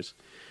Ranger toys.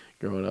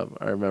 Growing up,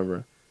 I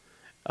remember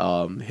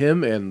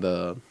him and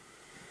the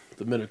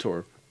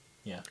Minotaur.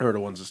 Yeah. Are the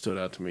ones that stood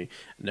out to me.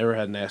 I never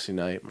had nasty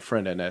night. My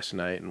friend had nasty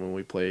night, and when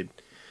we played,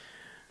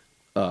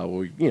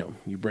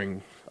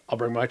 I'll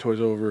bring my toys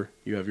over.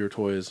 You have your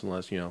toys,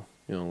 unless have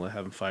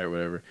them fight or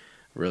whatever.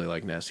 I really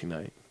like Nasty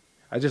Night.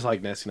 I just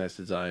like Nasty Night's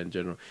design in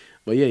general.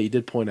 But yeah, you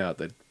did point out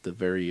that the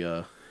very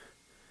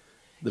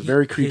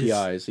creepy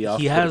eyes. He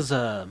has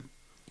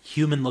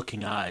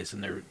human-looking eyes,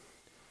 and they're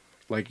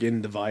like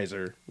in the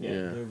visor. Yeah.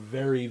 they're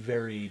very,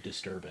 very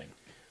disturbing.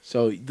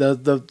 So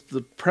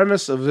the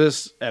premise of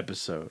this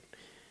episode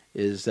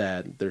is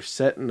that they're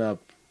setting up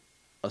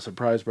a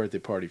surprise birthday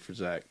party for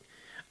Zach.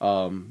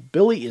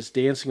 Billy is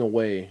dancing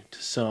away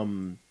to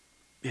some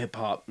hip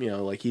hop,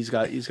 like he's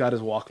got his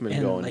Walkman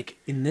And going. like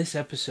in this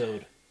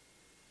episode,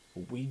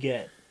 we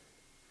get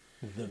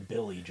the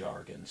Billy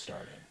jargon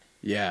starting.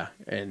 Yeah,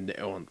 and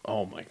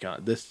oh my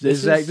god, this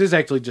This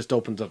actually just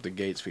opens up the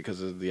gates because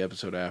of the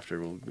episode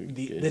after.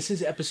 This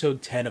is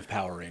episode 10 of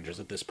Power Rangers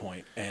at this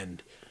point,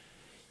 and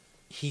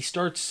he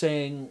starts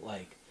saying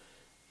like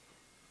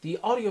the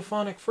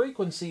audiophonic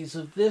frequencies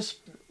of this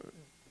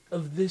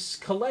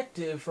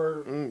collective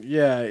are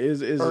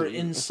is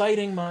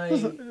inciting my.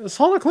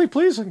 sonically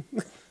pleasing.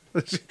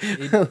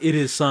 It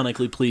is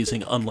sonically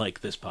pleasing,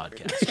 unlike this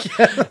podcast.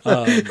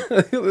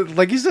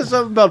 Like he said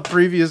something about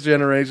previous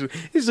generation.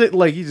 He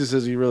just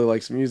says he really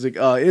likes music.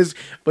 But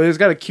it's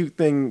got a cute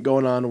thing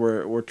going on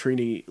where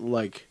Trini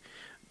like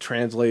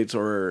translates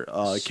or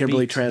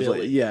Kimberly Speaks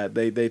translates. Billy. Yeah,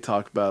 they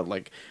talk about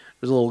like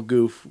there's a little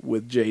goof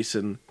with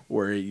Jason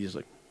where he's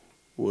like,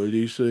 "What did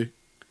he say?"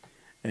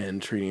 And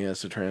Trini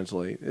has to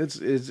translate. It's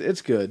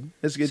good.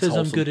 It's Says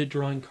wholesome. I'm good at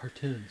drawing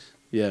cartoons.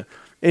 Yeah.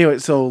 Anyway,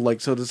 so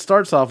it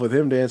starts off with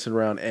him dancing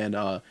around, and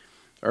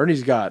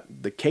Ernie's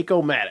got the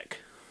Keiko-Matic.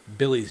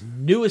 Billy's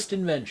newest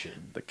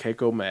invention. The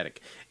Keiko-Matic.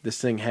 This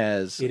thing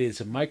has It is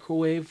a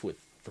microwave with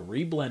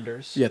 3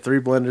 blenders. 3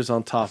 blenders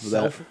on top of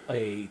that.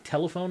 A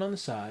telephone on the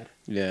side.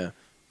 Yeah.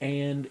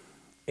 And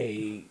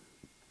a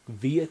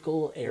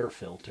vehicle air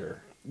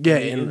filter. Yeah,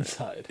 on the and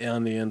inside.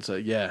 On the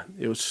inside, yeah,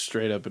 it was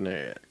straight up in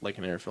there like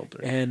an air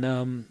filter.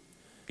 And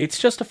it's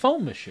just a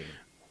foam machine.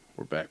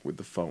 We're back with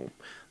the foam.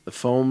 The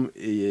foam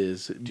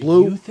is Do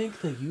blue. you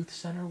think the youth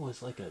center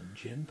was like a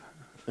gym?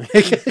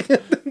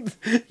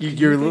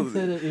 Your Do you think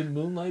that it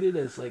moonlighted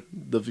as like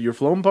your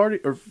foam party,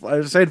 or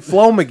I said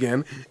foam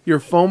again. Your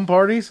foam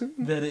parties.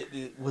 that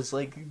it was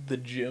like the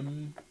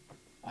gym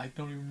I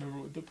don't even remember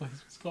what the place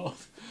was called.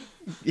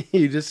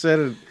 You just said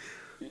it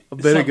a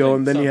bit ago,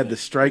 and then you had to Something.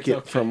 strike It's it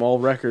okay. from all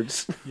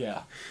records.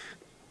 Yeah.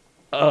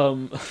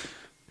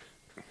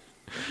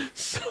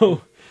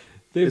 So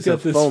they've It's a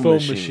got this foam foam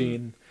machine.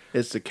 machine.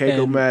 It's the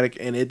Keiko-Matic,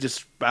 and it just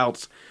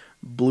spouts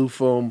blue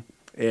foam.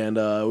 And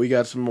we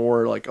got some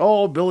more like,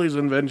 oh, Billy's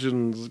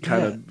inventions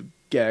kind of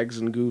gags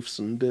and goofs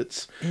and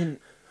bits. And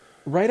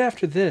right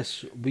after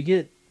this, we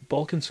get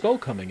Bulk and Skull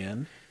coming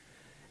in,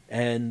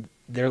 and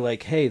they're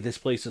like, hey, this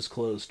place is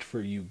closed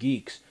for you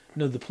geeks.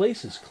 No, the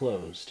place is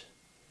closed.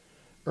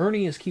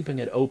 Ernie is keeping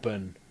it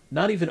open.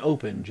 Not even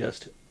open,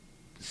 just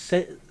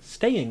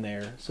staying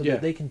there so Yeah.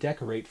 that they can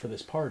decorate for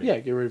this party. Yeah,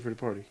 get ready for the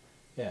party.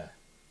 Yeah.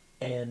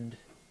 And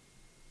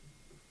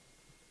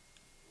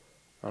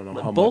I don't know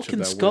But how Bulk much of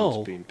and that Skull-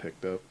 wind's being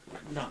picked up.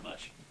 not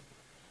much.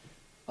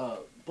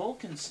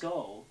 Bulk and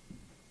Skull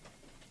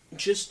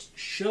just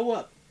show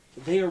up.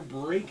 They are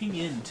breaking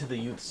into the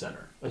youth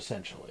center,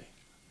 essentially.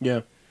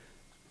 Yeah.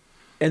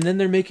 And then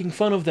they're making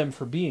fun of them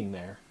for being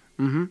there.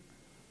 Mm-hmm.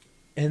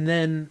 And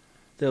then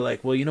they're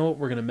like, well, you know what?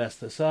 We're going to mess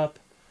this up.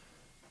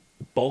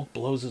 Bulk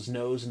blows his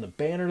nose in the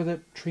banner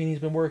that Trini's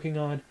been working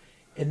on.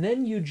 And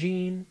then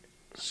Eugene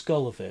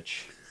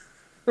Skulovich,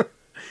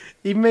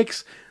 He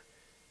makes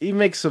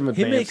some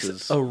he advances.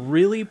 makes a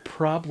really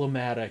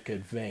problematic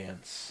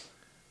advance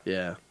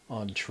Yeah.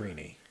 on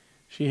Trini.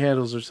 She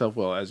handles herself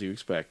well, as you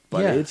expect.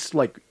 But Yeah. it's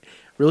like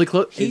really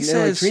close. He And,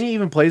 says- like, Trini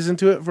even plays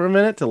into it for a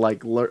minute to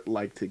like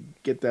to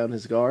get down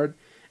his guard,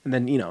 and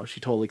then she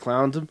totally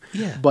clowns him.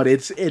 Yeah. But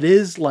it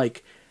is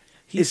like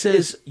He It's-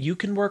 says, you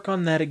can work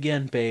on that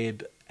again,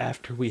 babe,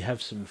 after we have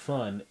some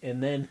fun.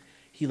 And then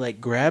he, like,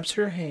 grabs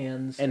her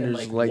hands And and,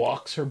 there's, like, like-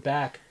 walks her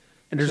back.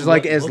 and there's to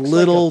like what as looks like a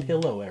little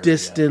pillow area.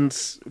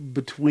 distance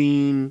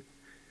between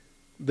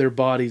their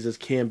bodies as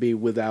can be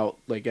without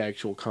like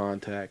actual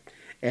contact.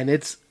 And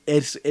it's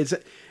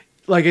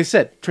like I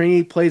said,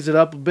 Trini plays it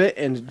up a bit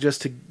and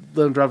just to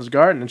let him drop his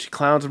guard, and then she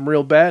clowns him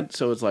real bad.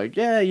 So it's like,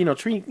 yeah,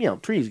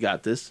 Trini's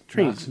got this. Knocks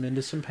Trini's, him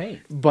into some pain.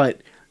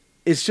 but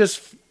it's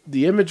just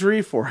the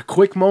imagery for a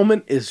quick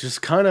moment is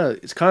just kind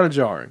of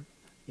jarring.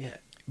 Yeah.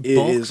 It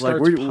Bulk is like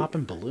starts we're-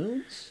 popping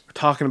balloons. We're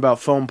talking about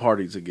foam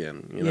parties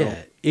again,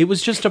 Yeah. It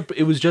was just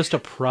a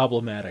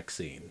problematic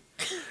scene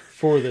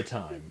for the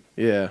time.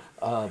 Yeah.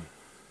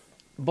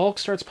 Bulk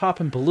starts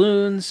popping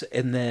balloons,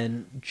 and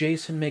then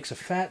Jason makes a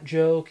fat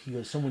joke. He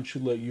goes, someone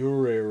should let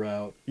your air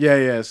out.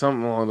 Yeah,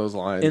 something along those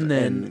lines. And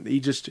then- he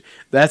just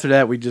after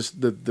that we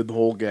just the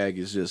whole gag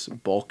is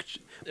just Bulk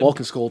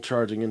and Skull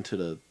charging into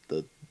the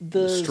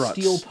struts.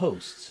 Steel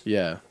posts.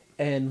 Yeah.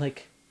 And,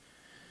 like,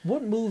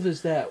 what move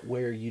is that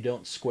where you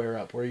don't square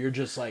up? Where you're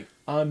just like,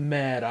 I'm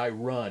mad, I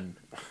run.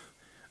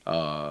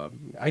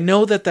 I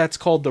know that's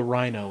called the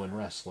rhino in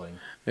wrestling.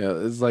 Yeah,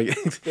 it's like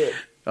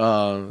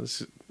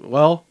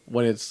well,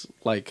 when it's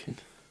like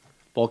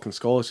Bulk and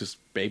Skull, it's just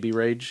baby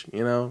rage,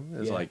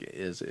 It's Yeah. like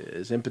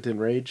is impotent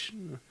rage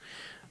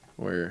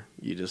where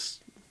you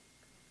just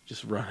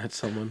run at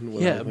someone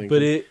without Yeah, thinking.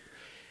 but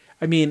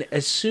I mean,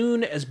 as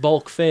soon as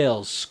Bulk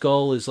fails,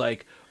 Skull is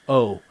like,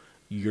 oh,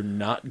 you're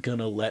not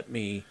gonna let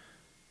me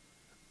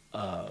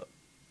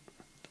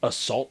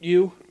assault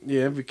you?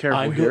 Yeah, be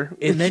careful here.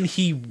 And then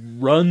he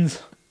runs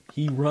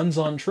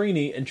on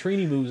Trini, and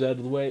Trini moves out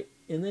of the way,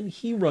 and then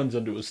he runs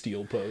onto a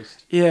steel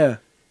post. Yeah.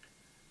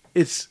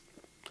 It's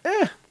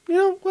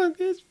what,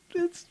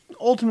 it's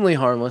ultimately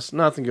harmless,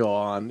 nothing go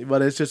on,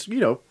 but it's just,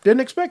 didn't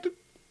expect it.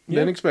 Yeah.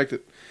 Didn't expect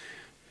it.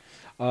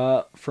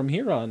 From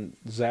here on,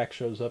 Zach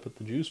shows up at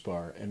the juice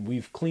bar, and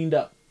we've cleaned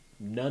up.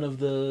 None of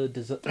the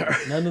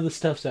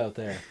stuff's out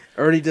there.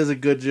 Ernie does a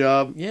good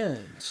job. Yeah,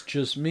 it's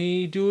just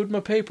me doing my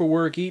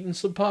paperwork, eating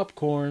some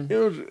popcorn.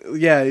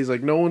 Yeah, he's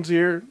like, no one's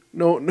here.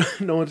 No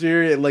one's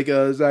here. And like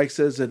Zach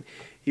says that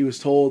he was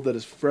told that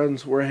his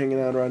friends were hanging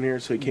out around here,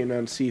 so he came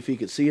down to see if he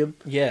could see him.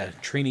 Yeah,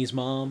 Trini's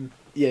mom.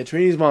 Yeah,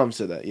 Trini's mom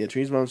said that. Yeah,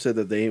 Trini's mom said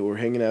that they were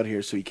hanging out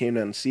here, so he came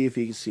down to see if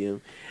he could see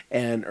him.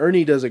 And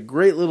Ernie does a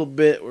great little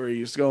bit where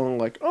he's going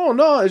like, "Oh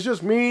no, it's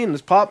just me and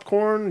this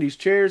popcorn, these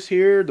chairs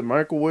here, the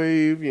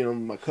microwave,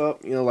 my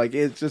cup, like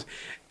it's just."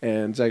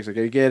 And Zach's like,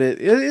 "I get it.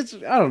 It's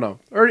I don't know.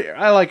 Ernie,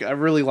 I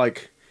really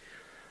like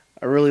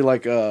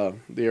the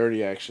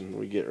Ernie action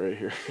we get right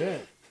here." Yeah.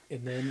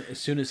 And then as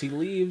soon as he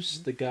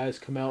leaves, the guys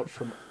come out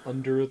from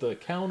under the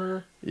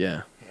counter,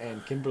 Yeah,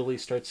 and Kimberly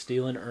starts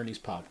stealing Ernie's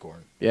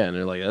popcorn. yeah, and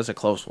they're like, "That's a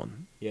close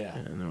one." Yeah.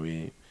 And then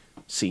we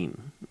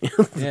scene.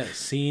 Yeah,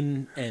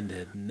 scene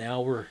ended.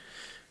 Now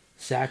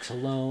Zach's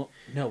alone.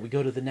 No, we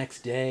go to the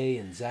next day,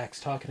 and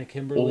Zach's talking to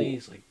Kimberly.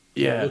 He's like,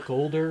 yeah. "You look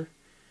older."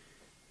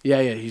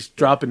 Yeah, he's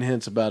dropping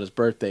hints about his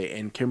birthday,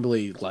 and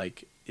Kimberly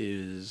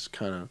is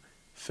kind of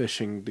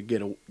fishing to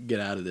get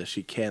out of this.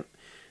 She can't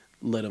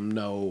let him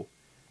know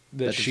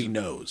That she she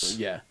knows.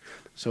 Yeah,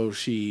 so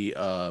she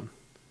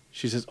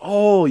says,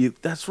 "Oh,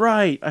 that's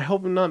right. I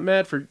hope I'm not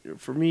mad for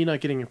me not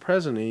getting a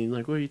present." And he's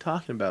like, "What are you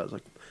talking about?" It's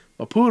like,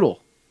 "My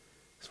poodle.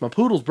 It's my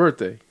poodle's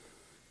birthday.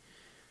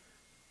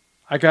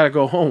 I gotta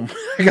go home.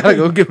 I gotta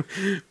go give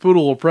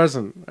Poodle a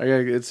present.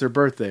 It's their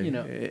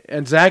birthday."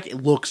 And Zach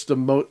looks the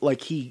most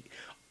like he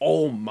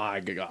oh my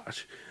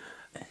gosh.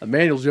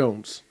 Emmanuel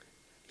Jones,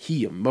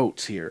 he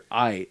emotes here.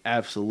 I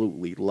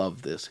absolutely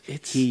love this.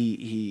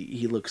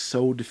 He looks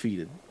so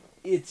defeated.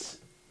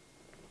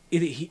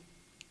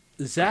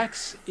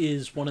 Zax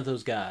is one of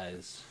those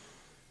guys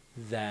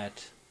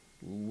that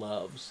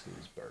loves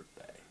his birthday.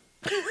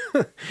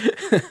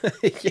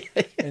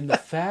 And the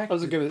fact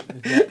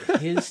that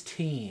his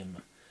team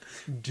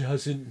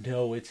doesn't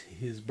know it's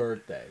his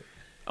birthday.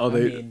 I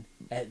mean,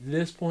 at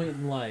this point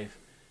in life,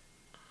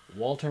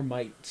 Walter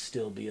might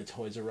still be a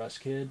Toys R Us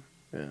kid.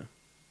 Yeah.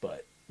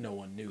 But no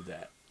one knew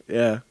that.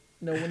 Yeah.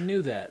 No one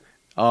knew that.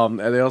 And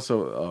they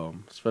also,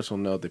 special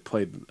note, they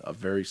played a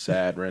very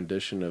sad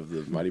rendition of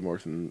the Mighty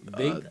Morphin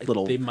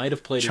little They might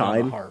have played chime.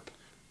 it on the harp.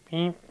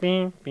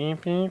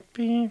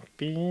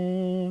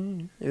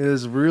 It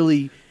is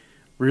really,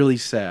 really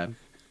sad.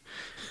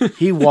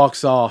 He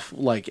walks off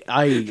like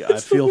I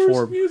feel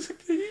for him. Music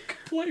that you could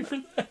play for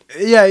that.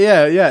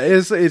 Yeah.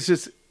 It's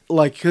just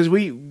like because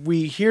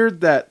we hear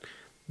that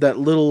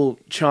little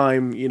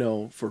chime, you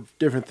know, for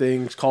different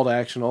things, call to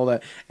action, all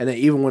that, and then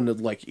even when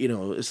like you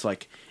know, it's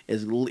like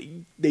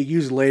they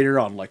use it later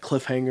on like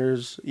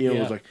cliffhangers, you know,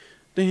 Yeah. it's like,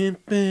 dun,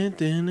 dun,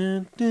 dun,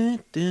 dun, dun,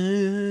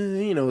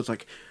 dun, you know, it's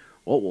like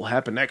what will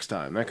happen next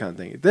time, that kind of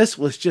thing. This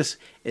was just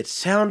it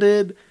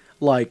sounded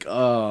like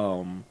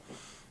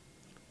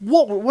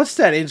what's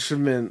that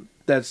instrument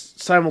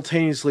that's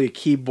simultaneously a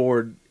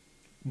keyboard?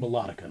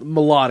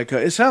 Melodica.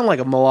 It sounded like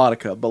a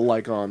melodica, but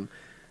like on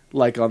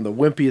the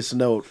wimpiest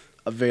note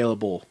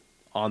available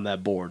on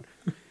that board.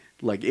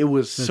 Like it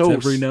was That's so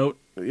every note.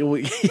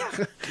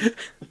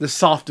 The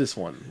softest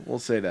one, we'll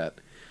say that.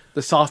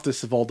 The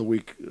softest of all the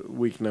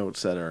weak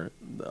notes that are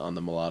on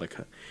the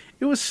melodica.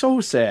 It was so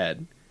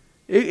sad.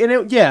 It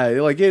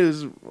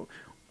is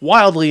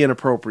wildly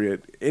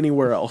inappropriate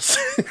anywhere else.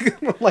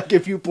 Like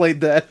if you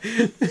played that,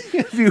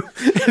 if you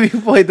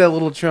played that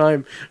little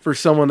chime for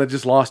someone that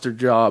just lost their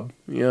job,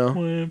 you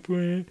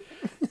know.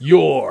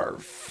 You're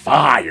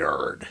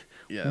fired.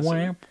 Yes.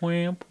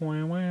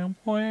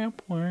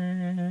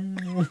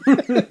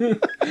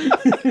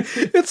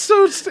 It's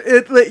so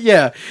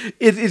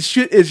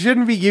it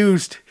shouldn't be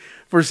used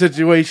for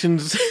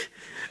situations.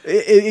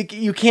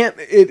 You can't.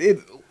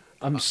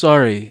 I'm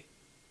sorry,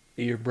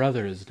 your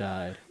brother has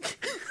died.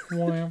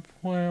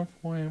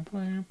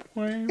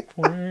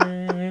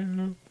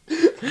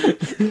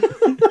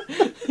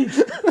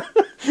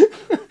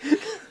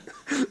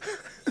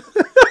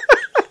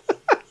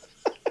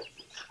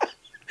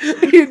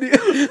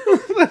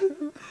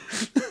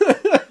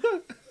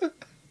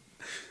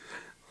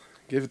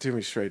 Give it to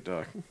me straight,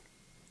 Doc.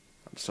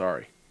 I'm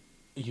sorry.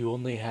 You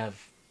only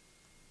have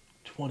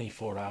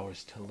 24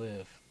 hours to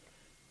live.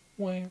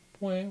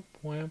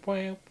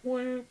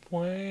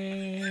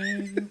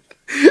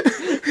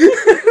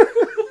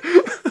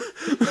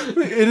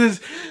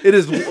 It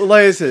is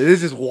like I said, it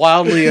is just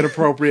wildly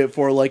inappropriate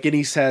for like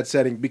any sad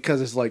setting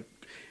because it's like,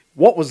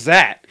 what was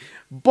that?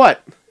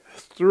 But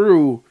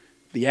through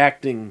the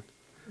acting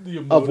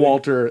of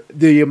Walter,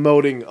 the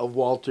emoting of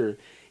Walter,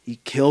 he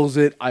kills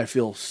it. I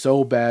feel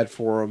so bad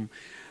for him.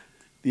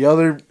 The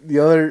others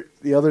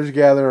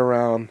gather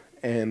around,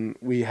 and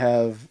we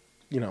have,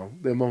 you know,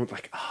 the moment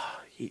like,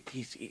 he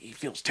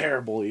feels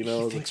terrible, you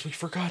know. He thinks we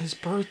forgot his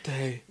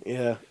birthday.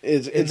 Yeah,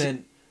 And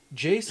then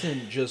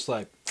Jason just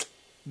like,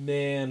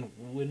 man,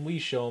 when we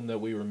show him that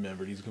we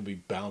remembered, he's going to be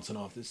bouncing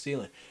off the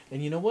ceiling.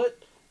 And you know what?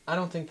 I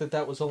don't think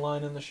that was a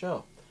line in the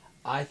show.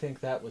 I think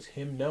that was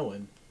him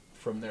knowing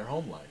from their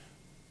home life.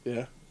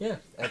 yeah, Yeah.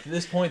 At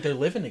this point, they're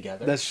living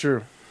together. that's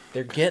true.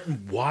 They're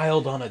getting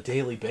wild on a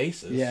daily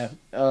basis. Yeah,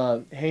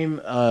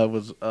 Haim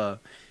was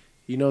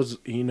he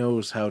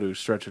knows how to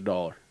stretch a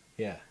dollar.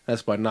 Yeah.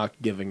 That's by not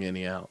giving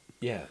any out.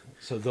 Yeah.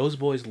 So those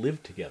boys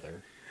lived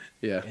together,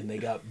 Yeah, and they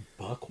got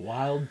buck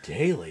wild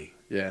daily.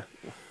 yeah.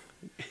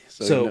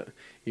 So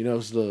he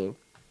knows the.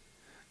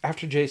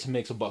 After Jason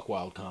makes a buck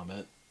wild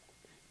comment,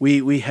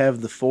 We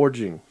have the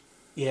forging.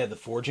 yeah, the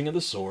forging of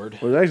the sword.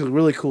 It was actually a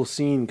really cool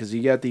scene because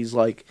you got these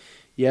like,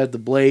 you have the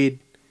blade,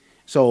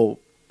 so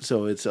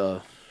it's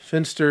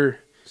Finster,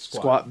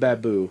 Squat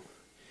Babu.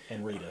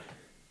 And Rita.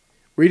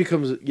 Rita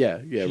comes, yeah,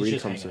 She's Rita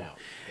just comes hanging in. out.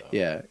 So.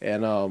 Yeah,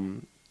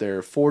 and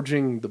they're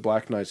forging the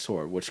Black Knight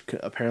sword, which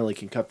apparently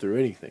can cut through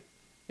anything,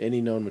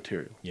 any known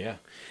material. Yeah.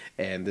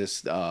 And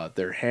this,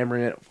 they're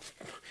hammering it.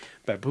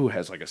 Babu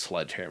has like a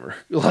sledgehammer.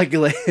 like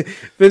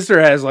Finster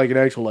has like an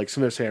actual like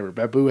Smith's hammer.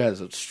 Babu has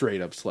a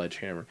straight up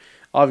sledgehammer.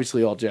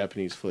 Obviously all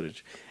Japanese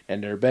footage.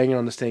 And they're banging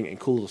on this thing and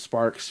cool little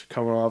sparks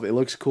coming off. It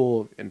looks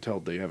cool until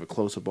they have a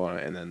close up on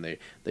it and then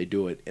they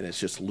do it and it's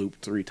just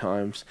looped 3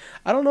 times.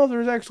 I don't know if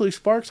there's actually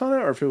sparks on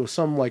it or if it was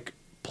some like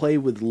play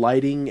with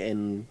lighting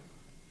and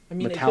I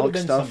mean, metallic it could have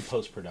been stuff. some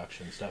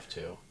post-production stuff,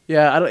 too.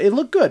 Yeah, it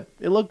looked good.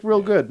 It looked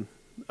real good.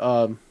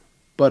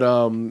 But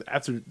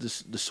after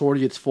the sword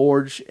gets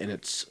forged, and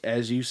it's,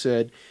 as you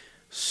said,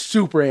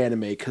 super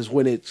anime, because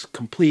when it's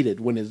completed,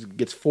 when it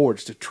gets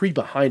forged, the tree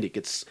behind it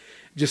gets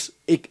just,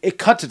 it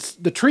cuts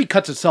the tree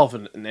cuts itself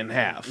in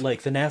half.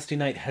 Like, the Nasty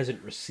Knight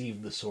hasn't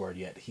received the sword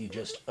yet. He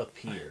just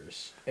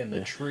appears. And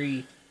the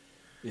tree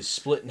is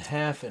split in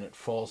half and it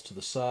falls to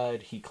the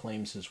side. He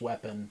claims his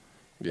weapon.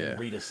 Yeah. And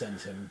Rita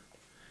sends him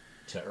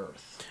to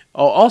Earth.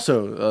 Oh,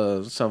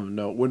 also, some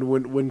note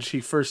when she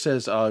first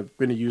says, "I'm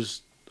going to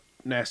use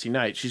Nasty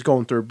Knight," she's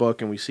going through her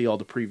book, and we see all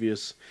the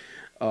previous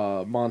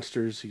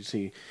monsters. You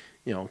see,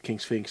 King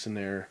Sphinx in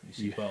there. You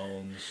see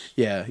bones.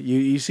 Yeah,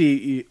 you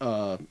see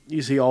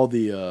all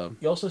the.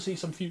 You also see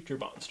some future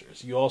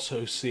monsters. You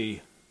also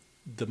see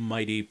the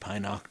mighty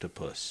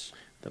Pinoctopus.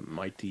 The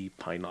mighty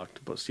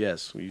Pinoctopus.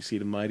 Yes, you see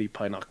the mighty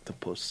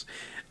Pinoctopus.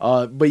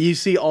 But you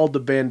see all the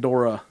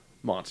Bandora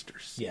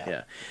monsters.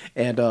 Yeah.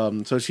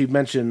 And so she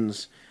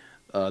mentions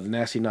the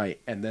Nasty Knight,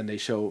 and then they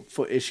show.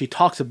 She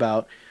talks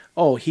about,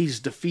 he's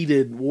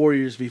defeated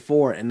warriors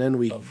before, and then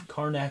we. Of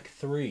Karnak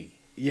 3.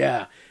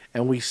 Yeah,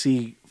 and we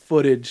see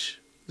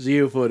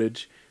Zeo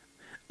footage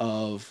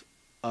of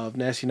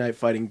Nasty Knight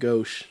fighting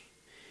Ghosh,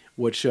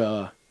 which.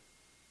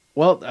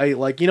 Well, I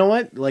you know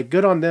what?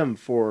 Good on them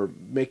for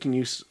making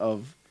use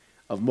of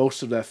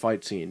most of that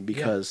fight scene,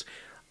 because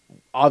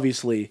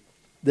obviously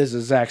this is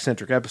a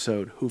Zack-centric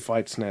episode. Who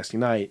fights Nasty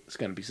Knight? It's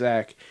going to be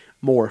Zack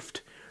morphed,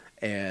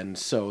 and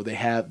so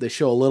they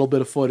show a little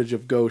bit of footage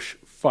of Ghosh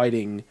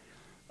fighting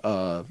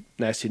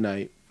Nasty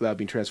Knight without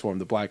being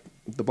transformed, the black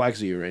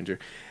Zeo Ranger,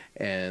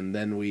 and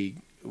then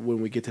when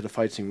we get to the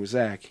fight scene with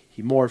Zack,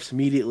 he morphs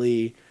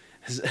immediately.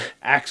 His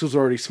axe was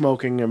already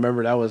smoking. I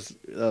remember that was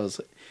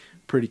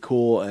pretty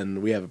cool,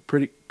 and we have a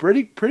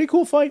pretty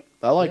cool fight.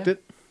 I liked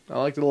it. I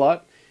liked it a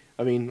lot.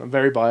 I mean, I'm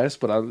very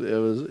biased, but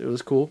it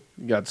was cool.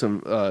 You got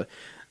some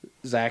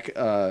Zack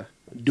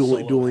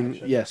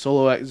dueling action.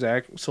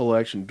 solo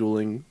action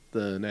dueling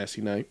the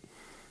Nasty Knight.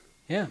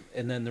 Yeah,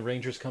 and then the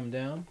Rangers come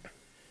down,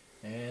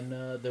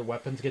 and their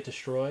weapons get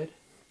destroyed.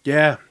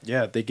 Yeah,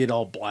 they get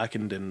all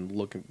blackened and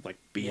looking like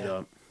beat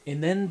up.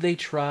 And then they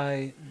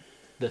try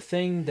the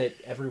thing that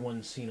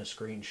everyone's seen a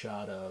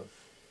screenshot of,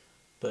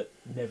 but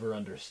never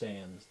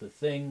understands. The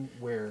thing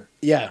where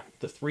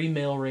the 3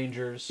 male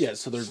Rangers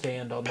so they're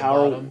stand on the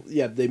bottom.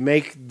 Yeah, they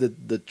make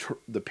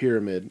the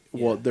pyramid.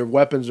 Yeah. Well, their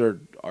weapons are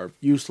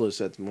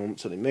useless at the moment,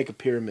 so they make a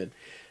pyramid,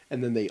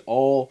 and then they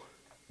all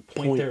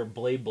point their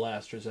blade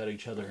blasters at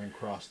each other and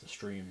cross the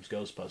streams,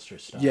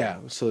 Ghostbusters style. Yeah,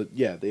 so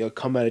they all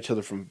come at each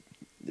other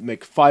they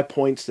make 5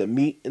 points that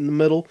meet in the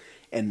middle,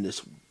 and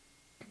this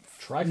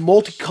Triforce.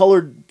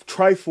 Multicolored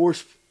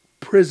Triforce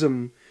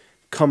prism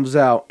comes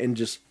out and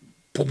just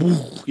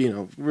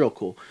real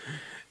cool.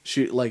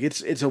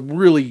 It's a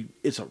really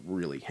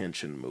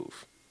Henshin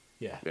move.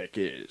 Yeah, Like,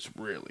 it is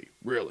really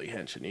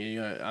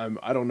Henshin.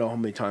 I don't know how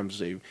many times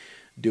they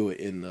do it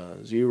in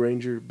Zeo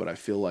Ranger, but I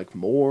feel like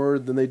more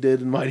than they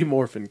did in Mighty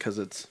Morphin, because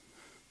it's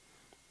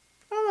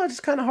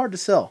kind of hard to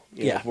sell.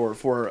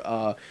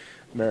 For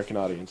American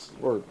audience,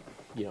 or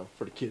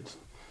for the kids.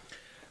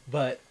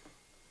 but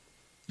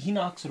he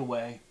knocks it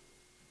away,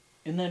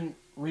 and then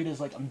Rita's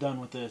like, "I'm done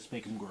with this.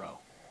 Make him grow."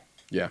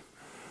 Yeah.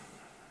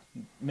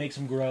 Makes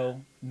him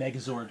grow.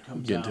 Megazord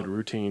comes Get out. into the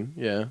routine.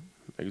 Yeah.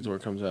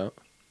 Megazord comes out.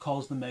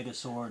 Calls the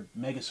Megazord.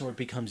 Megazord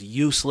becomes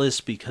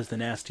useless because the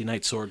Nasty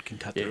Knight sword can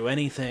cut through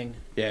anything.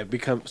 Yeah,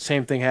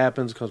 same thing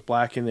happens, comes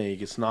black in, then he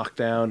gets knocked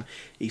down.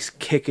 He's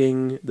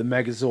kicking the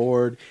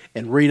Megazord,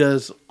 and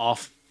Rita's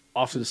off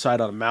to the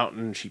side on a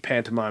mountain. She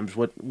pantomimes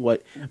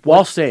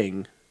while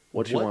saying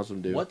what she wants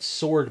him to do. What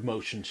sword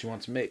motion she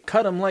wants to make?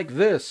 Cut him like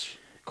this.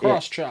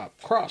 Cross chop.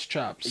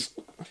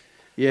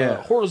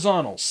 Yeah.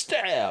 Horizontal.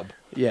 Stab.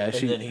 Yeah.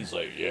 And then he's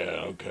like,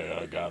 "Yeah, okay,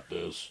 I got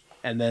this."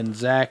 And then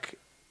Zack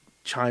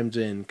chimes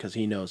in because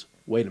he knows,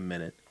 wait a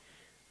minute.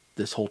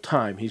 This whole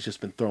time, he's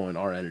just been throwing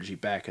our energy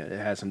back. It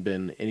hasn't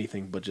been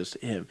anything but just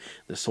him,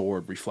 the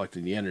sword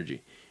reflecting the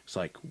energy. It's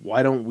like,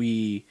 why don't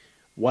we,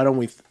 what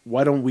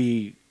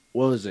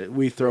is it?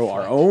 We throw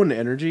our own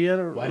energy at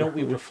it? Why don't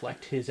we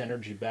reflect his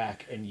energy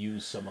back and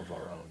use some of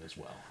our own as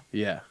well?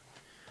 Yeah.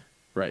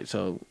 Right.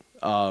 So,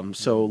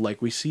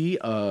 we see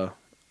a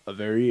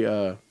very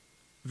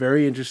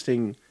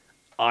interesting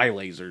eye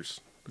lasers.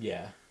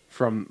 Yeah.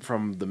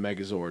 From the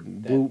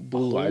Megazord. That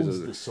Blue eyes. holds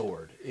the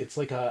sword. It's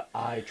like a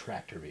eye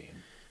tractor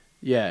beam.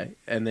 Yeah,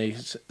 and they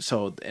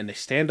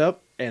stand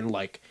up, and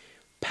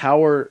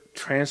power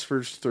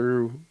transfers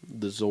through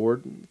the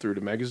Zord, through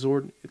the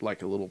Megazord,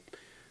 like a little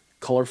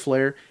color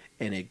flare,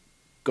 and it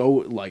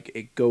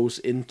goes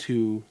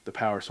into the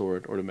Power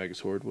Sword or the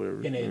Megazord,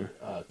 whatever. And it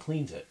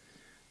cleans it.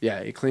 Yeah,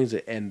 it cleans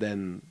it, and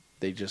then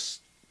they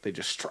just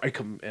strike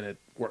them, and it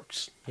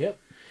works. Yep.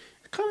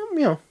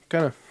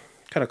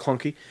 Kind of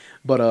clunky,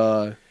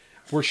 but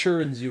we're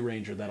sure in Zoo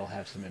Ranger that'll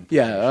have some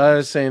implications. Yeah, I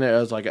was saying it. I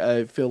was like,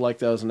 I feel like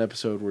that was an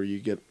episode where you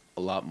get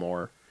a lot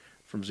more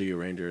from Zeo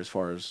Ranger as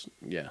far as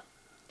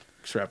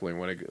extrapolating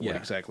what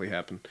exactly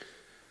happened.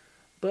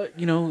 But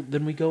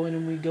then we go in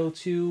and we go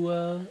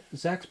to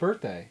Zack's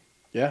birthday.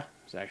 Yeah,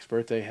 Zack's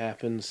birthday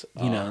happens.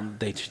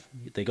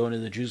 They go into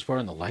the juice bar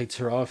and the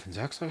lights are off, and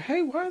Zack's like,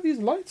 "Hey, why are these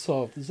lights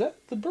off? Is that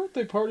the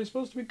birthday party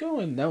supposed to be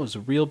going?" That was a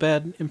real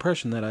bad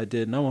impression that I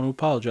did, and I want to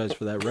apologize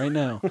for that right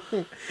now.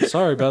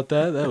 Sorry about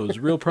that. That was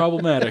real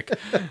problematic.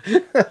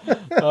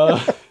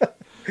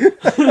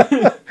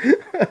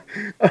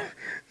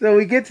 So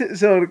we get to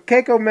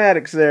Keiko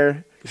Maddox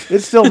there.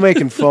 It's still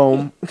making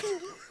foam.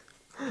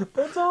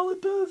 That's all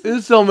it does.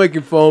 It's still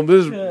making foam.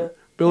 Yeah.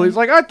 Billy's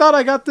like, I thought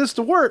I got this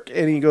to work,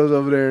 and he goes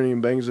over there and he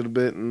bangs it a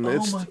bit, and Oh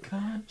it's my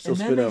god! still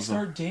And then spit they out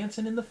start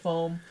dancing in the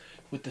foam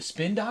with the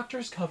Spin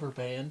Doctors cover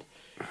band,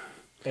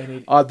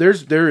 and it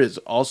there is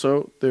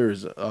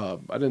I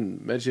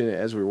didn't mention it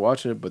as we were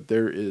watching it, but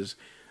there is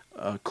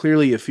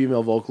clearly a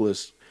female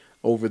vocalist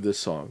over this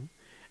song,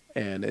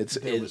 and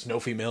there was no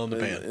female in the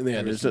band.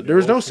 Yeah, there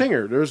was no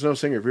singer. There was no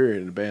singer period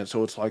in the band,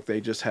 so it's like they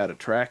just had a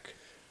track.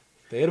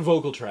 They had a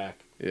vocal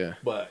track, Yeah,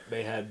 but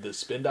they had the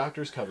Spin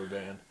Doctors cover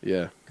band.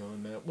 yeah.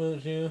 Going that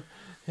was you.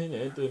 You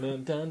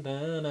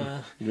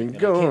can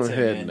go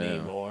ahead now.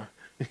 Anymore.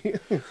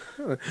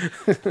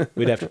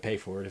 We'd have to pay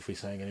for it if we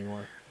sang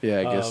anymore.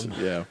 Yeah, I guess.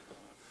 Yeah.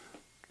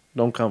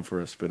 Don't come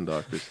for us, Spin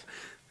Doctors.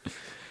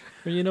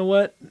 Or you know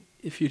what?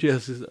 If you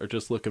just are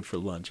just looking for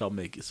lunch, I'll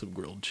make you some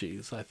grilled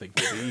cheese. I think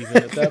we'll be even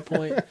at that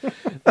point.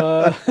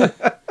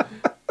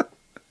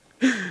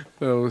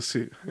 Well, we'll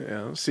see.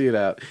 Yeah, we'll see it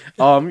out.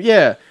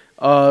 Yeah.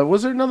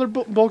 Was there another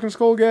Bulk and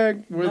Skull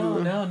gag?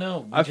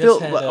 No. I feel.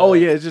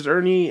 It's just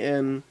Ernie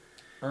and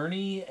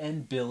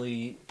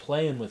Billy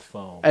playing with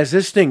foam. as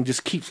this thing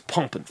just keeps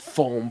pumping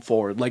foam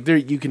forward. Like there,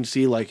 you can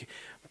see like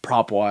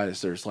prop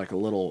wise, there's like a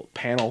little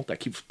panel that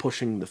keeps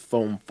pushing the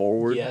foam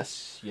forward.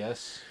 Yes,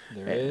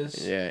 there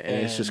is. Yeah,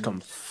 and it's just come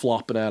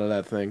flopping out of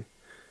that thing.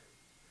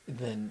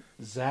 Then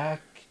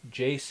Zach,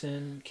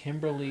 Jason,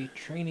 Kimberly,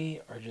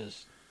 Trini are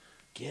just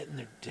getting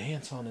their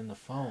dance on in the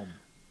foam.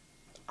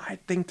 I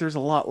think there's a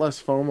lot less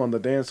foam on the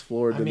dance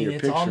floor than you're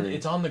picturing.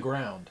 It's on the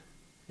ground.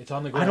 It's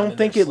on the ground. I don't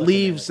think it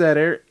leaves that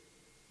air.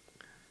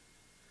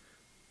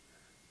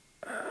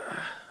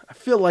 I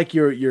feel like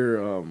you're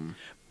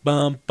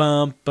bum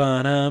bum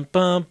bum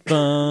bum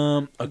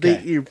bum.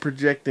 Okay, you're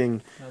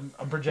projecting.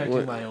 I'm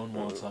projecting my own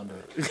wants onto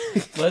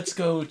it. Let's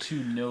go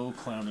to no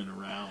clowning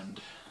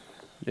around.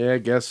 Yeah, I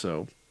guess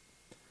so.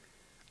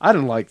 I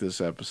didn't like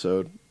this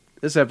episode.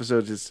 This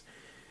episode just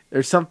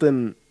there's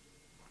something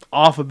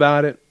off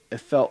about it. It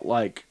felt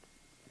like.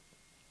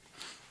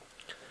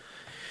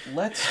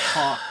 Let's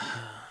talk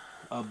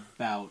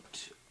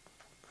about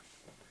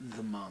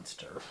the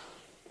monster.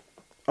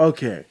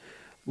 Okay.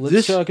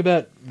 Let's talk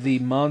about the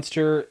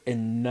monster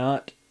and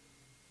not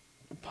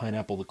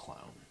Pineapple the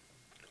Clown.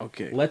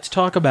 Okay. Let's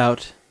talk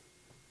about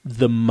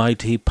the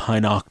mighty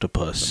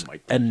Pine-Octopus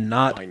and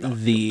not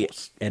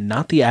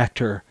the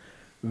actor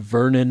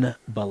Vernon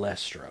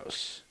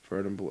Ballesteros.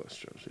 Vernon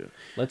Ballesteros, yeah.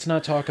 Let's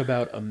not talk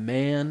about a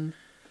man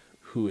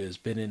who has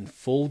been in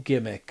full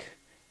gimmick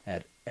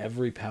at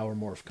every Power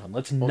Morphcon.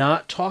 Let's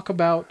not talk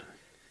about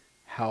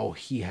how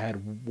he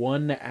had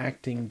one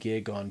acting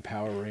gig on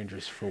Power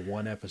Rangers for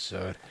one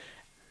episode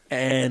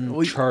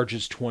and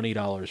charges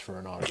 $20 for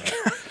an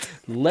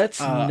autograph. Let's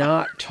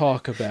not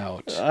talk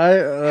about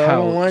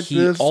how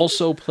he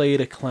also played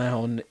a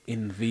clown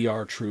in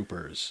VR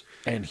Troopers,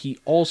 and he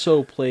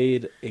also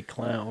played a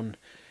clown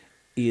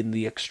in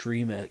The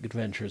Extreme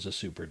Adventures of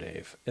Super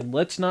Dave. And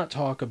let's not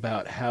talk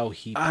about how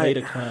he played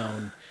a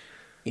clown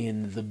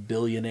in The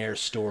Billionaire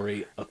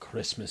Story, A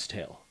Christmas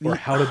Tale, or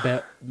How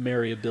to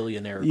Marry a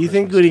Billionaire. You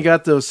think when he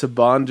got those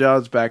Saban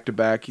jobs back to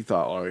back, he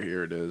thought, "Oh,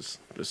 here it is.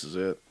 This is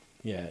it."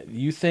 Yeah,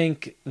 you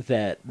think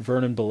that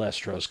Vernon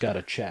Ballesteros got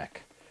a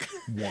check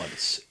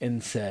once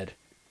and said,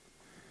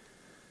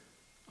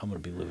 "I'm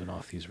going to be living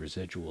off these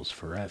residuals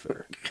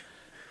forever."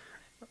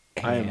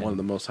 I am one of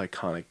the most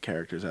iconic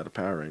characters out of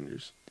Power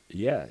Rangers.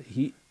 Yeah,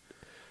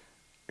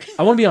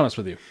 I want to be honest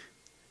with you.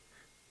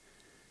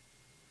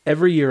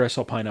 Every year I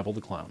saw Pineapple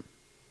the Clown.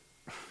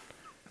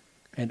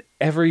 And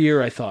every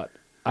year I thought,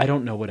 I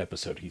don't know what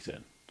episode he's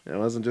in. It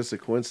wasn't just a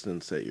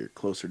coincidence that you're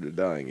closer to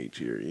dying each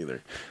year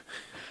either.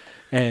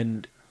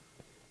 And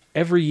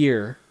every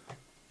year,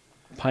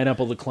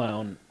 Pineapple the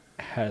Clown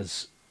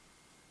has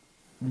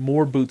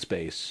more boot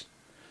space.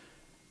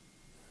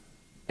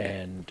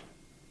 And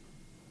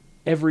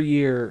every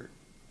year,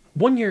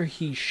 one year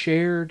he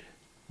shared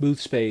booth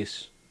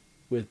space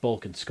with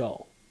Bulk and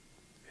Skull.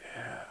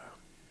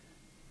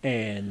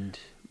 And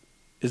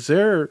is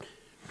there...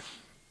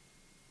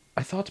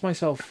 I thought to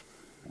myself,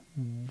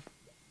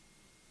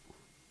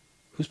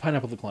 who's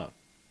Pineapple the Clown?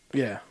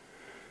 Yeah.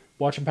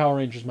 Watching Power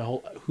Rangers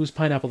who's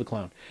Pineapple the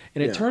Clown?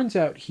 And it turns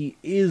out he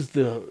is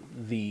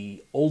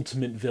the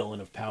ultimate villain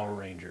of Power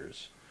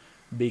Rangers.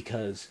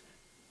 Because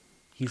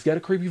he's got a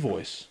creepy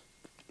voice.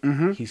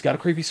 Mm-hmm. He's got a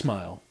creepy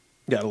smile.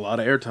 Got a lot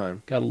of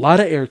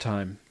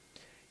airtime.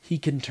 He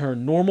can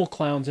turn normal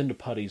clowns into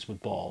putties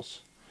with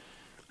balls.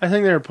 I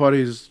think they were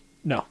putties...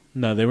 No,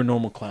 they were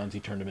normal clowns.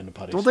 He turned them into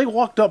putties. Well, they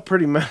walked up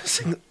pretty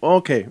menacing.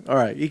 Okay, all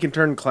right. He can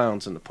turn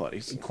clowns into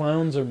putties.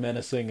 Clowns are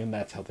menacing, and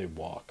that's how they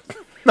walk.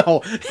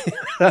 No.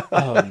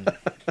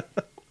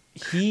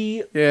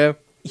 He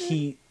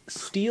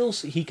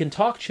steals... He can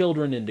talk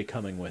children into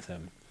coming with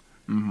him.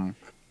 Mm-hmm.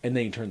 And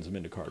then he turns them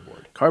into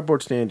cardboard.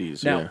 Cardboard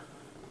standees, now,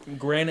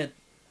 granted,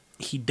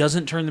 he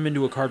doesn't turn them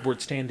into a cardboard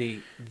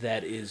standee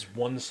that is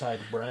one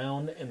side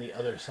brown and the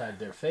other side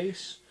their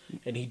face.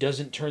 And he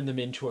doesn't turn them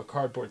into a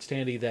cardboard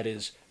standee that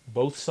is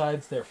both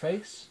sides their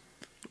face.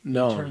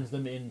 No. He turns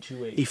them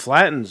into He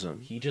flattens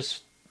them. He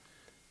just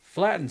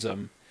flattens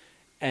them.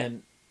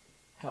 And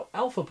how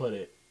Alpha put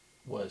it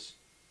was,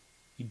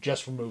 he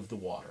just removed the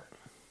water.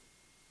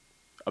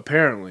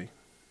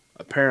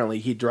 Apparently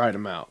he dried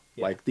them out.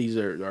 Yeah. Like these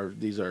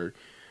are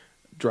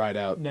dried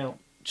out Now,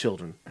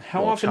 children.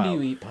 how Well, often child.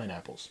 do you eat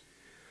pineapples?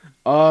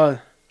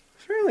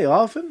 Fairly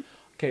often.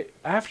 Okay,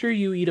 after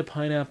you eat a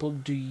pineapple,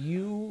 do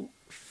you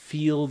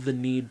feel the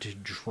need to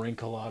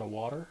drink a lot of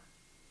water?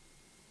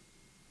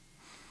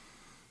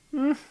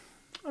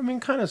 I mean,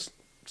 kind of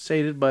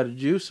sated by the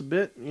juice a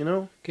bit, you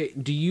know. Okay,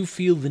 do you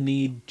feel the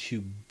need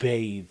to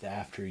bathe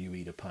after you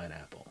eat a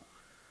pineapple?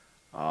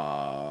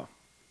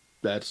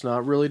 That's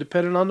not really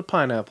dependent on the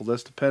pineapple.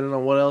 That's dependent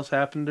on what else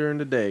happened during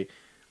the day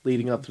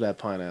leading up to that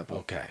pineapple.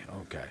 Okay.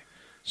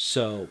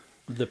 So,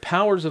 the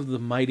powers of the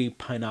mighty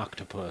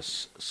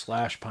Pinoctopus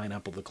 /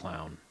 Pineapple the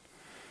Clown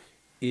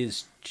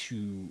is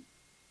to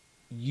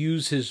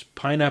use his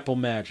pineapple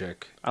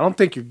magic I don't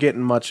think you're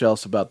getting much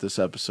else about this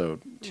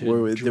episode.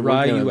 to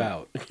dry you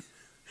out.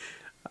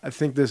 I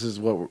think this is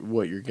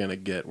what you're gonna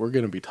get. We're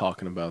gonna be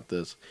talking about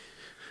this.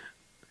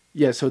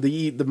 Yeah, so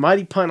the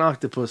mighty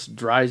Pinoctopus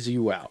dries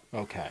you out.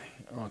 Okay,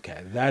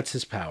 that's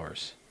his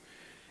powers.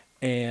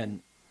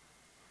 And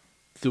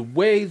the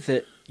way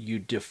that you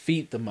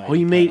defeat the mighty Oh,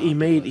 he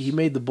Pinoctopus-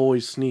 made the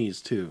boys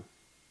sneeze too.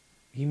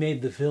 He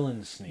made the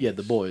villains sneeze. Yeah,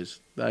 the boys.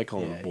 I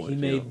call them Yeah, boys. he you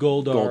made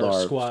know.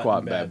 Goldar, Squat,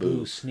 and Babu.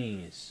 Babu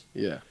sneeze.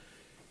 Yeah,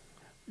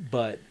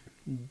 But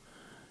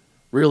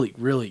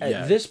really, at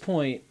yeah. this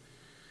point,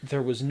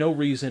 there was no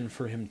reason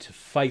for him to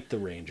fight the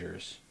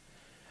Rangers.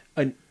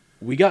 And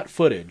we got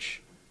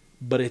footage,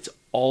 but it's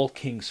all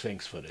King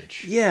Sphinx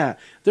footage. Yeah,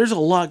 there's a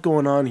lot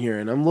going on here,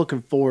 and I'm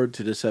looking forward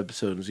to this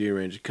episode in Zero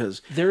Ranger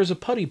because There is a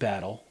putty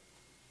battle.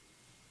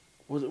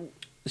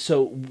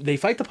 So they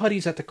fight the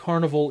putties at the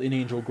carnival in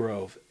Angel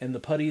Grove, and the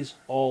putties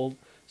all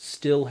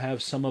still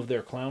have some of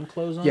their clown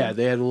clothes on. yeah,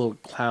 they had little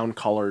clown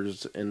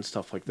collars and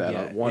stuff like that.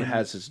 Yeah, One and-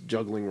 has his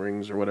juggling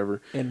rings or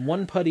whatever. And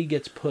one putty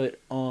gets put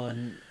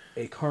on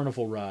a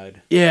carnival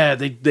ride, Yeah,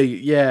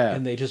 yeah.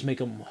 and they just make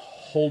them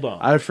hold on.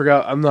 I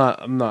forgot. I'm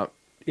not.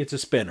 It's a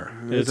spinner.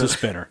 It's a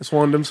spinner. It's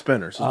one of them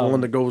spinners. It's the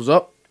one that goes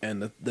up,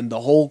 and then the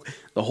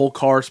whole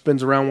car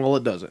spins around while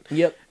it does it.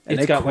 Yep. And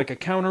It's they got cr- like a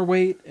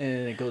counterweight,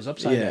 and it goes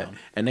upside down.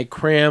 and they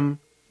cram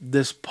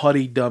this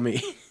putty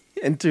dummy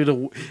into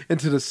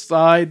the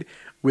side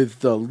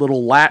with the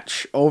little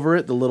latch over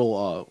it, the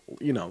little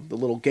the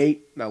little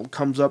gate that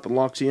comes up and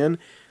locks you in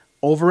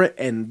over it,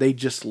 and they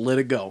just let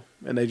it go,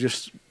 and they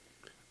just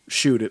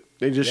shoot it.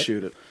 They just Yep.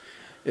 shoot it.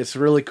 It's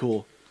really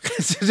cool.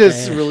 It's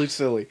just And- really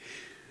silly.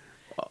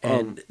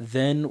 And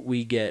then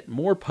we get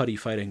more putty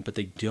fighting, but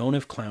they don't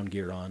have clown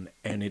gear on,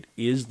 and it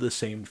is the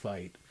same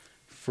fight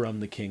from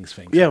the King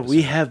Sphinx. Yeah, episode.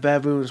 we have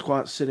Babu and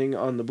Squat sitting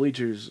on the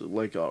bleachers,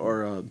 like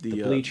the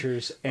the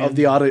bleachers of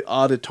the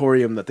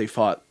auditorium that they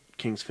fought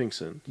King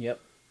Sphinx in. Yep.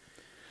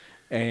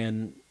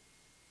 And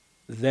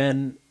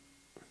then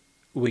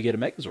we get a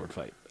Megazord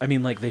fight. I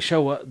mean, like, they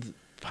show up.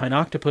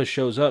 Pinoctopus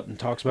shows up and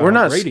talks about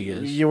how great he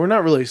is. Yeah, we're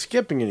not really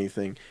skipping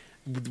anything.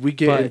 We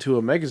get But- into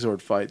a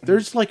Megazord fight.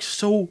 There's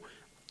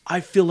I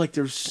feel like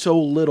there's so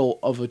little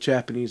of a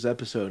Japanese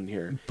episode in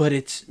here. But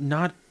it's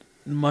not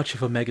much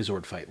of a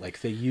Megazord fight.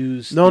 Like, they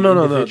use No.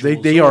 the They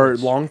individual are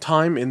Zords. long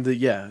time in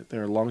the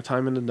they're a long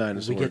time in the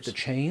dinosaurs. We get the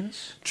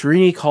chains.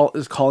 Trini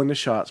is calling the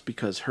shots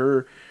because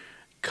her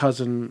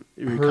cousin,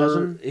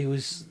 It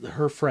was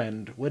her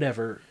friend,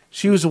 whatever.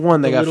 she was the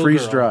one that The got little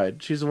freeze girl.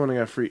 dried. She's the one that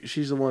got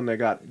She's the one that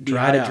got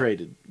Dried out.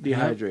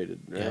 dehydrated,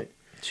 right? Yep.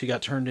 She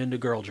got turned into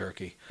girl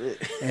jerky. to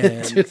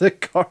And, the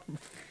car,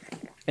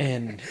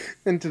 and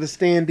into the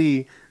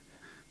standee.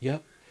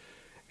 yep.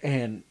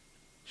 And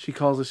She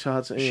calls the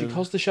shots. And she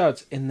calls the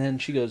shots, and then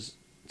she goes,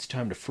 "It's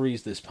time to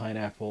freeze this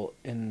pineapple."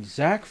 And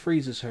Zach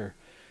freezes her.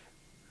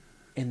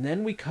 And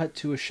then we cut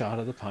to a shot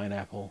of the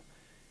pineapple,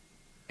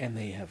 and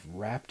they have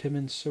wrapped him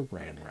in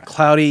saran wrap.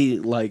 cloudy,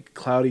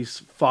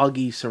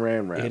 foggy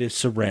saran wrap. It is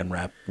saran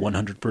wrap,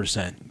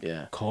 100%.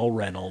 Yeah. Call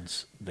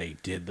Reynolds. They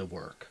did the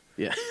work.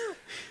 Yeah.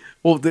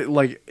 Well, all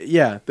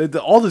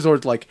the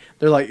Zords,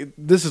 they're like,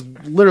 this is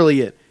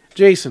literally it.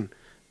 Jason,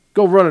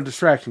 go run a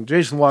distraction.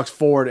 Jason walks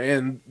forward,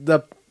 and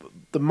the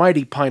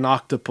mighty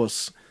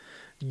Pinoctopus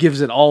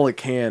gives it all it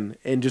can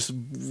and just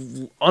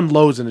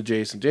unloads into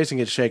Jason. Jason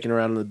gets shaken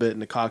around a bit in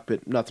the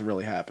cockpit. Nothing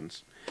really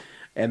happens.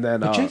 And then,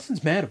 But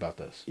Jason's mad about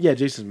this. yeah,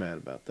 Jason's mad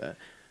about that.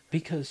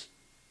 Because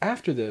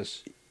after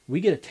this,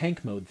 we get a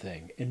tank mode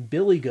thing, and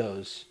Billy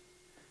goes,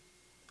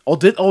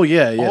 Oh,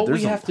 yeah. all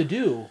we have to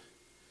do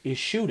is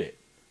shoot it.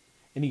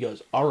 And he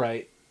goes, all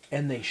right.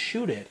 And they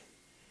shoot it.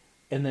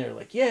 And they're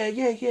like, yeah.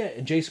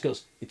 And Jason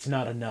goes, it's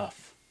not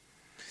enough.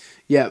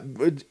 Yeah,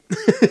 but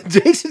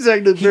Jason's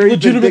actually He very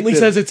legitimately vindictive.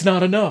 says it's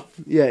not enough.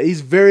 Yeah,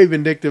 he's very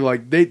vindictive.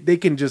 Like they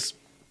can just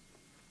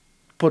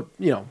put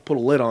a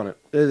lid on it.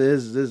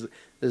 This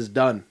is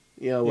done.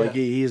 Like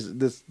Yeah. he's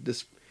this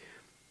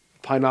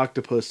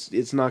Pinoctopus.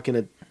 It's not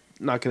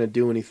gonna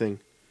do anything.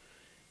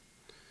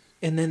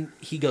 And then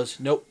he goes,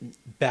 nope,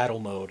 battle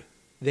mode.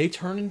 They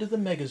turn into the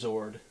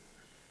Megazord,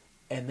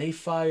 and they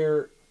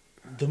fire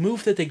the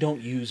move that they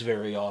don't use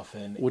very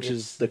often, Which it's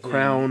is the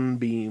crown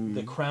beam.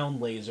 the crown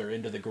laser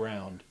into the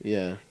ground.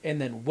 Yeah.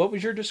 And then, what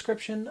was your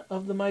description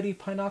of the mighty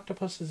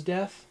Pinoctopus's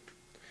death?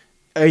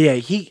 Yeah,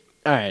 he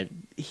went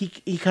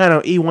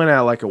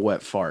out like a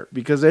wet fart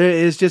because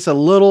it's just a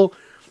little.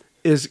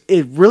 It was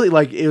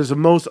the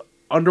most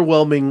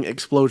underwhelming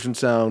explosion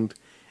sound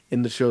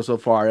in the show so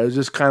far. It was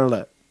just kind of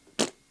like.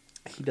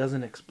 He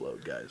doesn't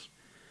explode, guys.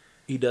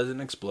 He doesn't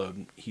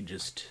explode. He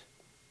just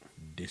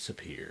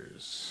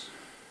disappears.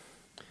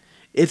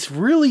 It's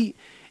really.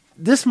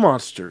 This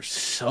monster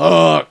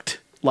sucked.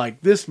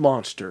 Like, this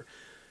monster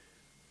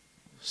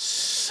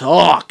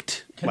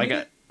sucked.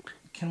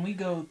 Can we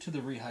go to the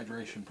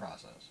rehydration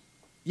process?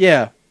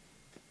 Yeah.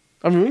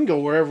 I mean, we can go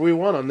wherever we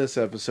want on this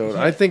episode.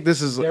 I think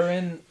this is.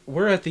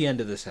 We're at the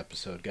end of this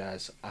episode,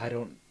 guys. I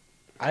don't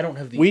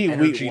have the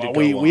energy to go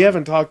we on.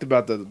 haven't talked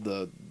about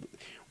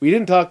we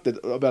didn't talk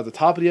about the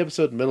top of the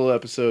episode, middle of the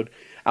episode,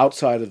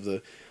 outside of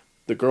the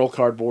girl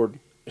cardboard.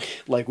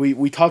 Like,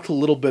 we talked a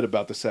little bit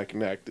about the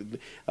second act,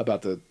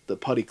 about the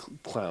putty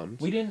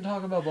clowns. We didn't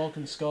talk about Bulk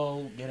and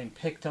Skull getting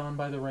picked on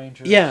by the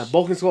Rangers. Yeah,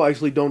 Bulk and Skull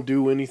actually don't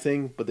do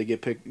anything, but they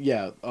get picked.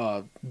 Yeah,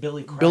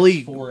 Billy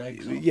cracks 4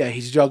 eggs. On yeah,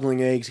 he's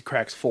juggling eggs. He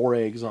cracks 4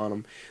 eggs on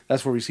them.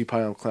 That's where we see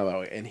Pineapple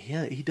Clown, and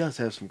he does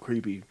have some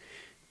creepy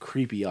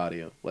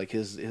audio. Like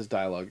his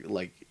dialogue,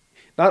 like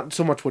not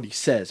so much what he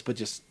says, but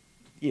just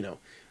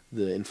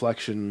the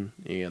inflection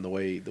and the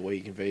way he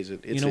conveys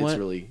it. It's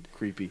really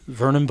creepy.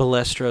 Vernon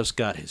Balestros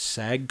got his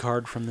SAG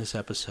card from this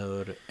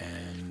episode,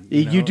 and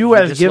you do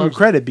have to give him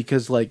credit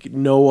because like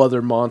no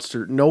other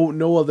monster,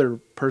 no other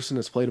person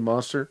that's played a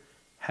monster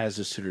has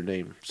this to their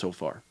name so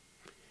far.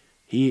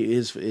 He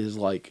is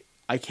like,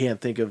 I can't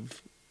think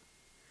of.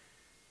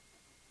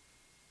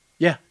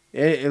 Yeah,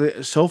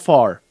 so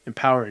far in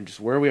Power Rangers,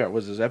 where we are,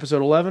 was this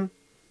episode 11?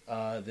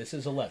 This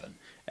is 11.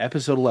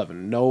 Episode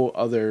 11. No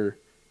other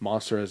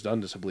monster has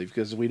done this, I believe,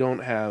 because we don't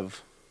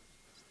have.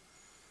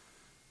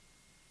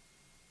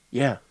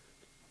 Yeah,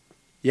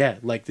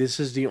 like this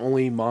is the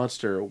only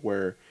monster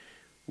where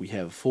we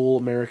have full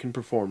American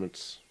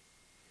performance.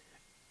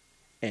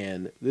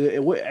 And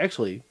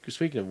actually,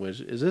 speaking of which,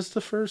 is this the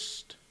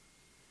first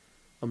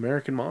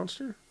American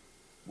monster?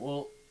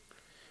 Well,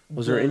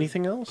 was there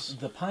anything else?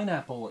 The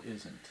pineapple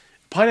isn't.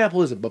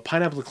 Pineapple isn't, but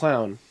Pineapple the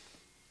Clown.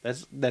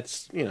 That's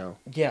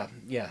Yeah.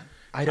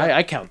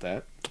 I count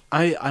that.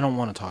 I don't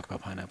want to talk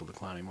about Pineapple the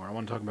Clown anymore. I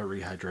want to talk about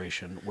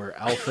Rehydration, where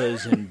Alpha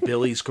is in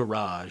Billy's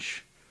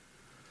garage.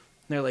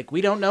 They're like,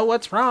 we don't know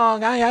what's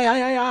wrong.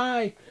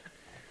 I.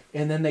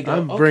 And then they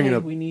go,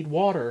 we need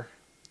water.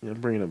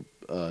 I'm bringing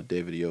up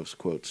David Yost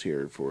quotes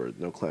here for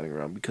No Clowning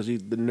Around because the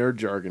nerd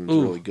jargon is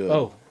really good.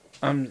 Oh,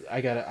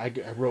 I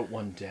wrote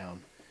one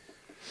down.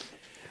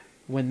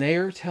 When they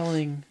are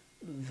telling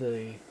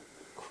the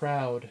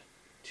crowd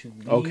to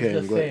leave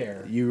the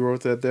fair, you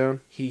wrote that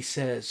down? He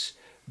says,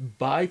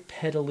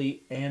 bipedally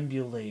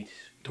ambulate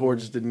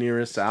towards the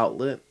nearest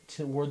outlet.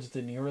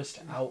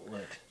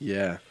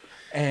 Yeah.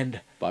 And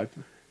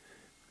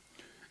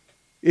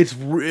it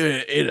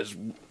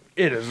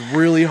is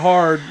really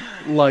hard.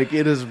 Like,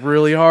 it is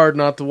really hard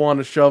not to want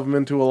to shove him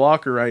into a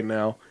locker right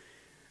now,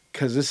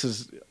 because this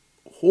is,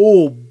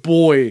 oh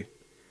boy,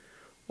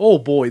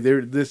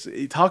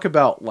 talk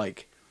about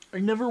like. I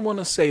never want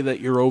to say that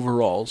your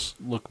overalls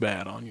look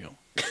bad on you.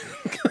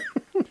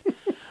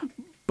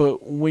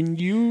 But when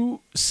you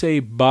say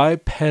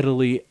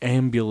bipedally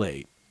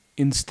ambulate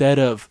instead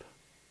of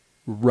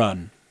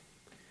run,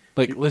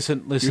 like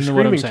listen You're to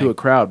what I'm screaming saying. to a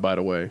crowd, by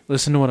the way.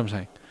 Listen to what I'm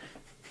saying.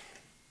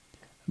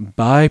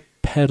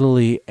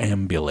 Bipedally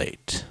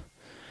ambulate.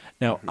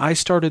 Now, I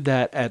started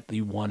that at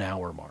the 1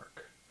 hour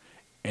mark,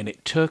 and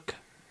it took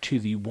to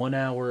the 1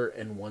 hour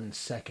and 1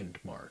 second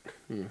mark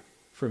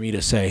for me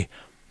to say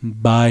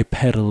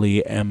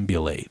bipedally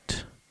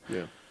ambulate.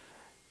 Yeah.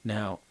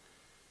 Now,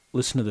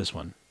 listen to this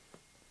one.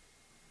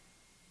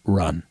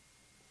 Run.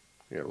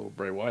 Yeah, a little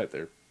Bray Wyatt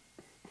there.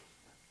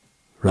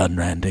 Run,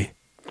 Randy.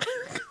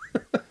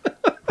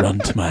 Run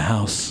to my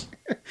house.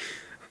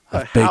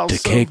 I've baked a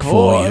cake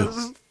for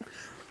you.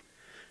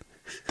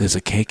 There's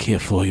a cake here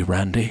for you,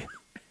 Randy.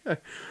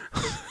 But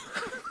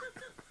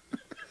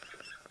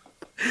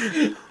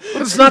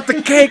it's not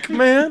the cake,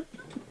 man.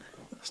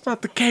 It's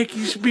not the cake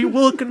you should be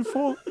looking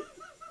for.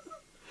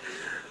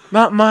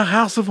 Not in my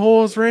house of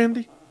horrors,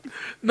 Randy.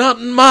 Not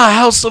in my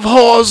house of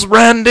horrors,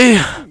 Randy.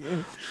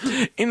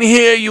 In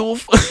here you'll...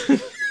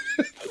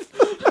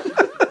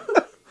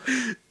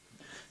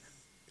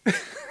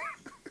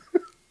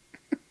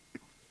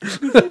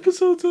 This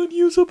episode's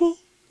unusable.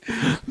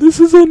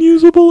 This is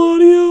unusable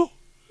audio.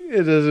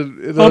 It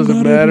doesn't I'm not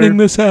matter. editing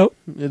this out.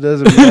 It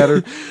doesn't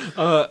matter.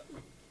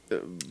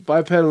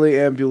 Bipedally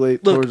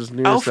ambulate Look, towards the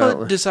nearest Alpha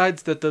outlet.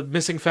 decides that the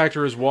missing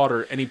factor is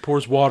water, and he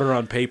pours water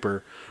on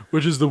paper,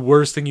 which is the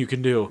worst thing you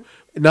can do.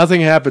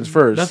 Nothing happens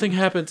first. Nothing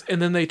happens,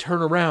 and then they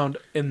turn around,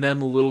 and then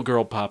the little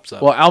girl pops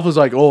up. Well, Alpha's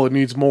like, oh, it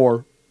needs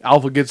more.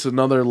 Alpha gets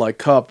another, like,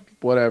 cup,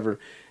 whatever.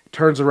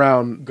 Turns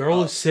around.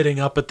 Girl is sitting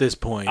up at this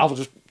point. Alpha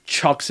just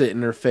chucks it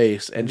in her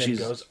face, and then she's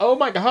goes, "Oh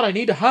my god, I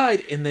need to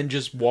hide," and then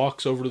just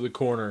walks over to the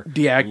corner.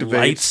 Deactivates.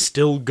 Lights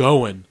still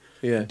going.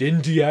 Yeah.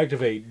 Didn't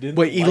deactivate. Didn't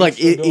but he, lights like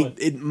still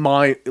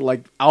going.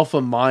 like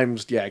alpha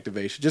mimes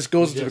deactivation. Just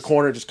goes to the Just-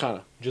 corner, just kind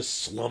of.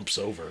 just slumps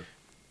over.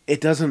 It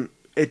doesn't.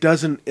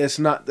 It's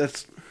not.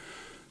 That's.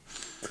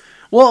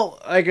 Well,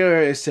 like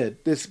I said,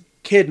 this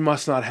kid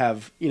must not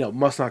have,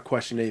 must not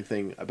question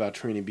anything about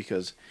Trini,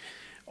 because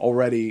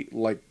already,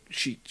 like,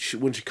 she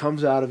when she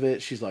comes out of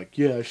it, she's like,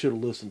 yeah, I should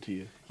have listened to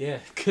you. Yeah,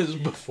 because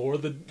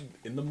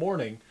in the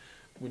morning,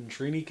 when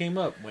Trini came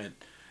up, went,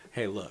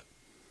 "Hey, look,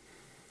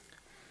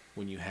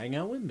 when you hang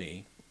out with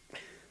me,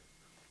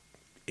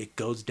 it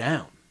goes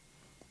down.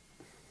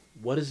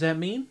 What does that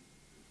mean?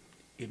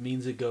 It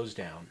means it goes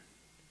down.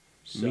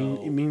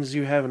 So It means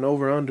you have an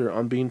over-under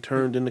on being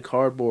turned into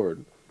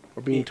cardboard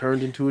or being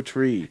turned into a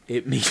tree.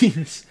 it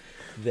means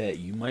that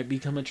you might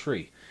become a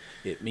tree.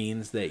 It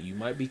means that you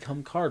might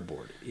become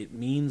cardboard. It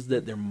means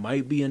that there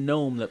might be a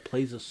gnome that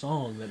plays a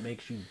song that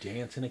makes you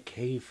dance in a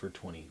cave for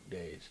 20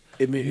 days.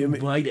 You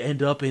might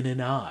end up in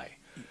an eye.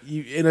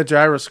 In a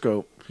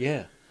gyroscope.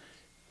 Yeah.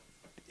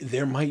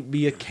 There might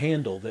be a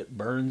candle that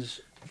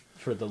burns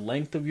for the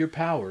length of your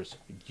powers.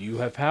 You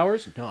have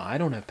powers? No, I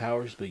don't have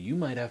powers, but you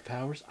might have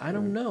powers. I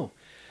don't know.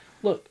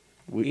 Look,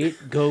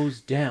 it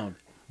goes down.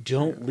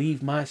 Don't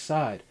leave my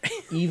side.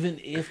 Even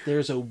if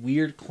there's a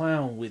weird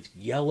clown with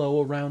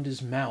yellow around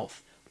his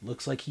mouth,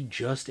 looks like he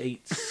just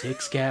ate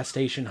 6 gas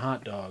station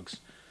hot dogs.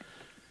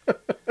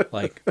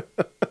 Like,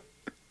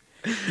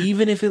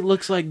 even if it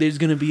looks like there's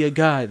going to be a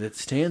guy that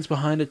stands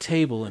behind a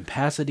table in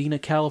Pasadena,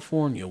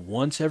 California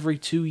once every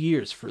 2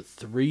 years for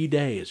 3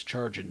 days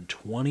charging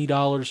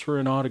 $20 for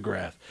an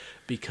autograph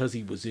because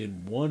he was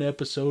in one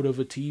episode of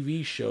a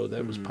TV show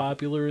that was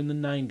popular in the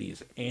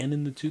 90s and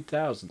in the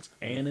 2000s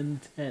and in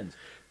the 10s,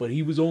 but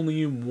he was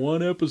only in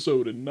one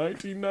episode in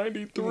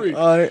 1993.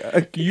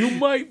 You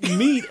might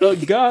meet a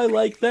guy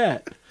like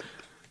that.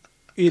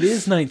 It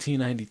is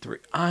 1993.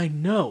 I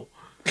know.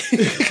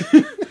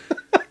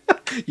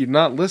 You're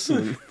not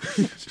listening.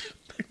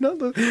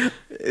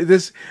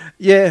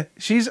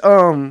 She's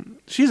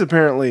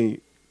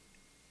apparently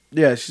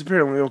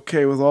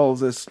okay with all of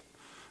this,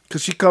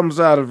 because she comes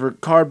out of her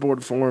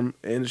cardboard form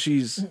and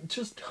she's.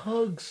 Just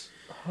hugs.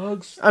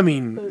 I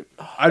mean,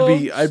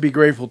 I'd be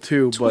grateful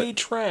too, Twee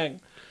Trang.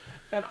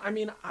 And I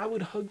mean, I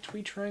would hug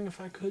Twee Trang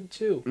if I could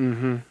too.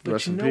 Mm-hmm. But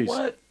Rest you in know peace.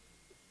 what?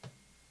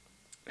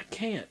 I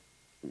can't.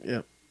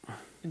 Yep.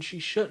 And she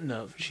shouldn't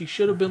have. She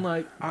should have been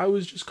like, I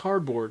was just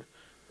cardboard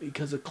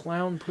because a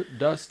clown put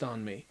dust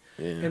on me.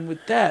 Yeah. And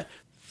with that,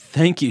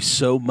 thank you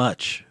so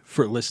much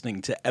for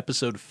listening to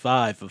episode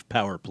 5 of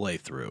Power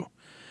Playthrough.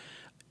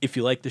 If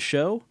you like the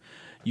show,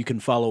 you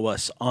can follow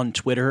us on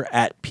Twitter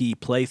at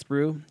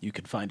 @PPlaythrough. You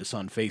can find us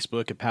on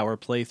Facebook at Power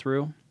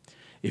Playthrough.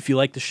 If you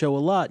like the show a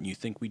lot and you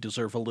think we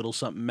deserve a little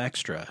something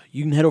extra,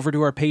 you can head over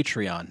to our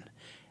Patreon,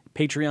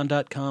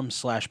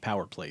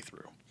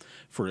 patreon.com/powerplaythrough.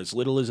 For as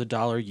little as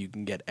 $1, you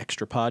can get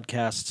extra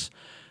podcasts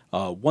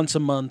once a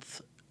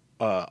month.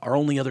 Our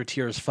only other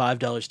tier is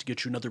 $5 to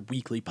get you another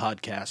weekly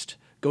podcast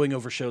going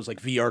over shows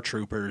like VR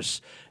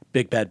Troopers,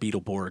 Big Bad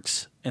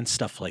Beetleborgs, and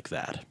stuff like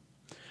that.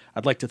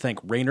 I'd like to thank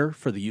Rainer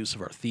for the use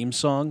of our theme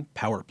song,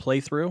 Power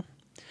Playthrough.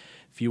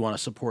 If you want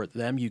to support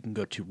them, you can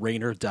go to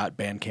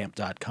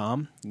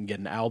rainer.bandcamp.com. You can get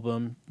an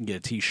album, you can get a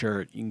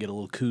t-shirt, you can get a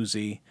little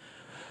koozie,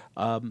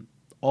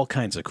 all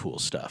kinds of cool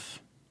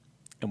stuff.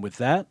 And with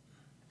that,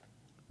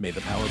 may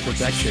the power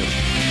protect you.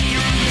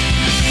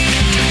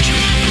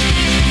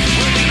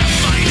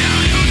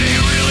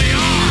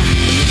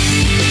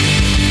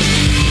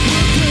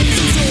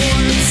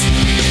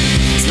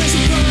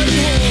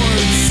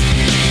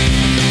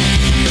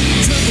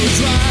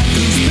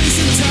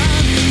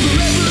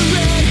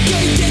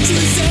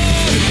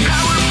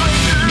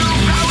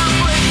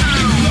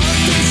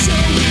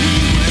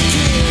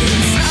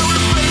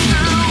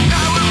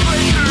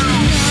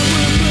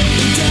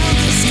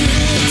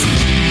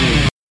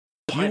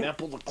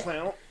 Pineapple the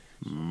Clown.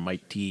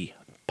 Mighty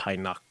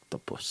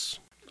Pineoctopus.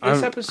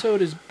 This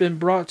episode has been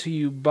brought to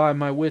you by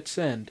my wit's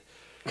end.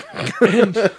 And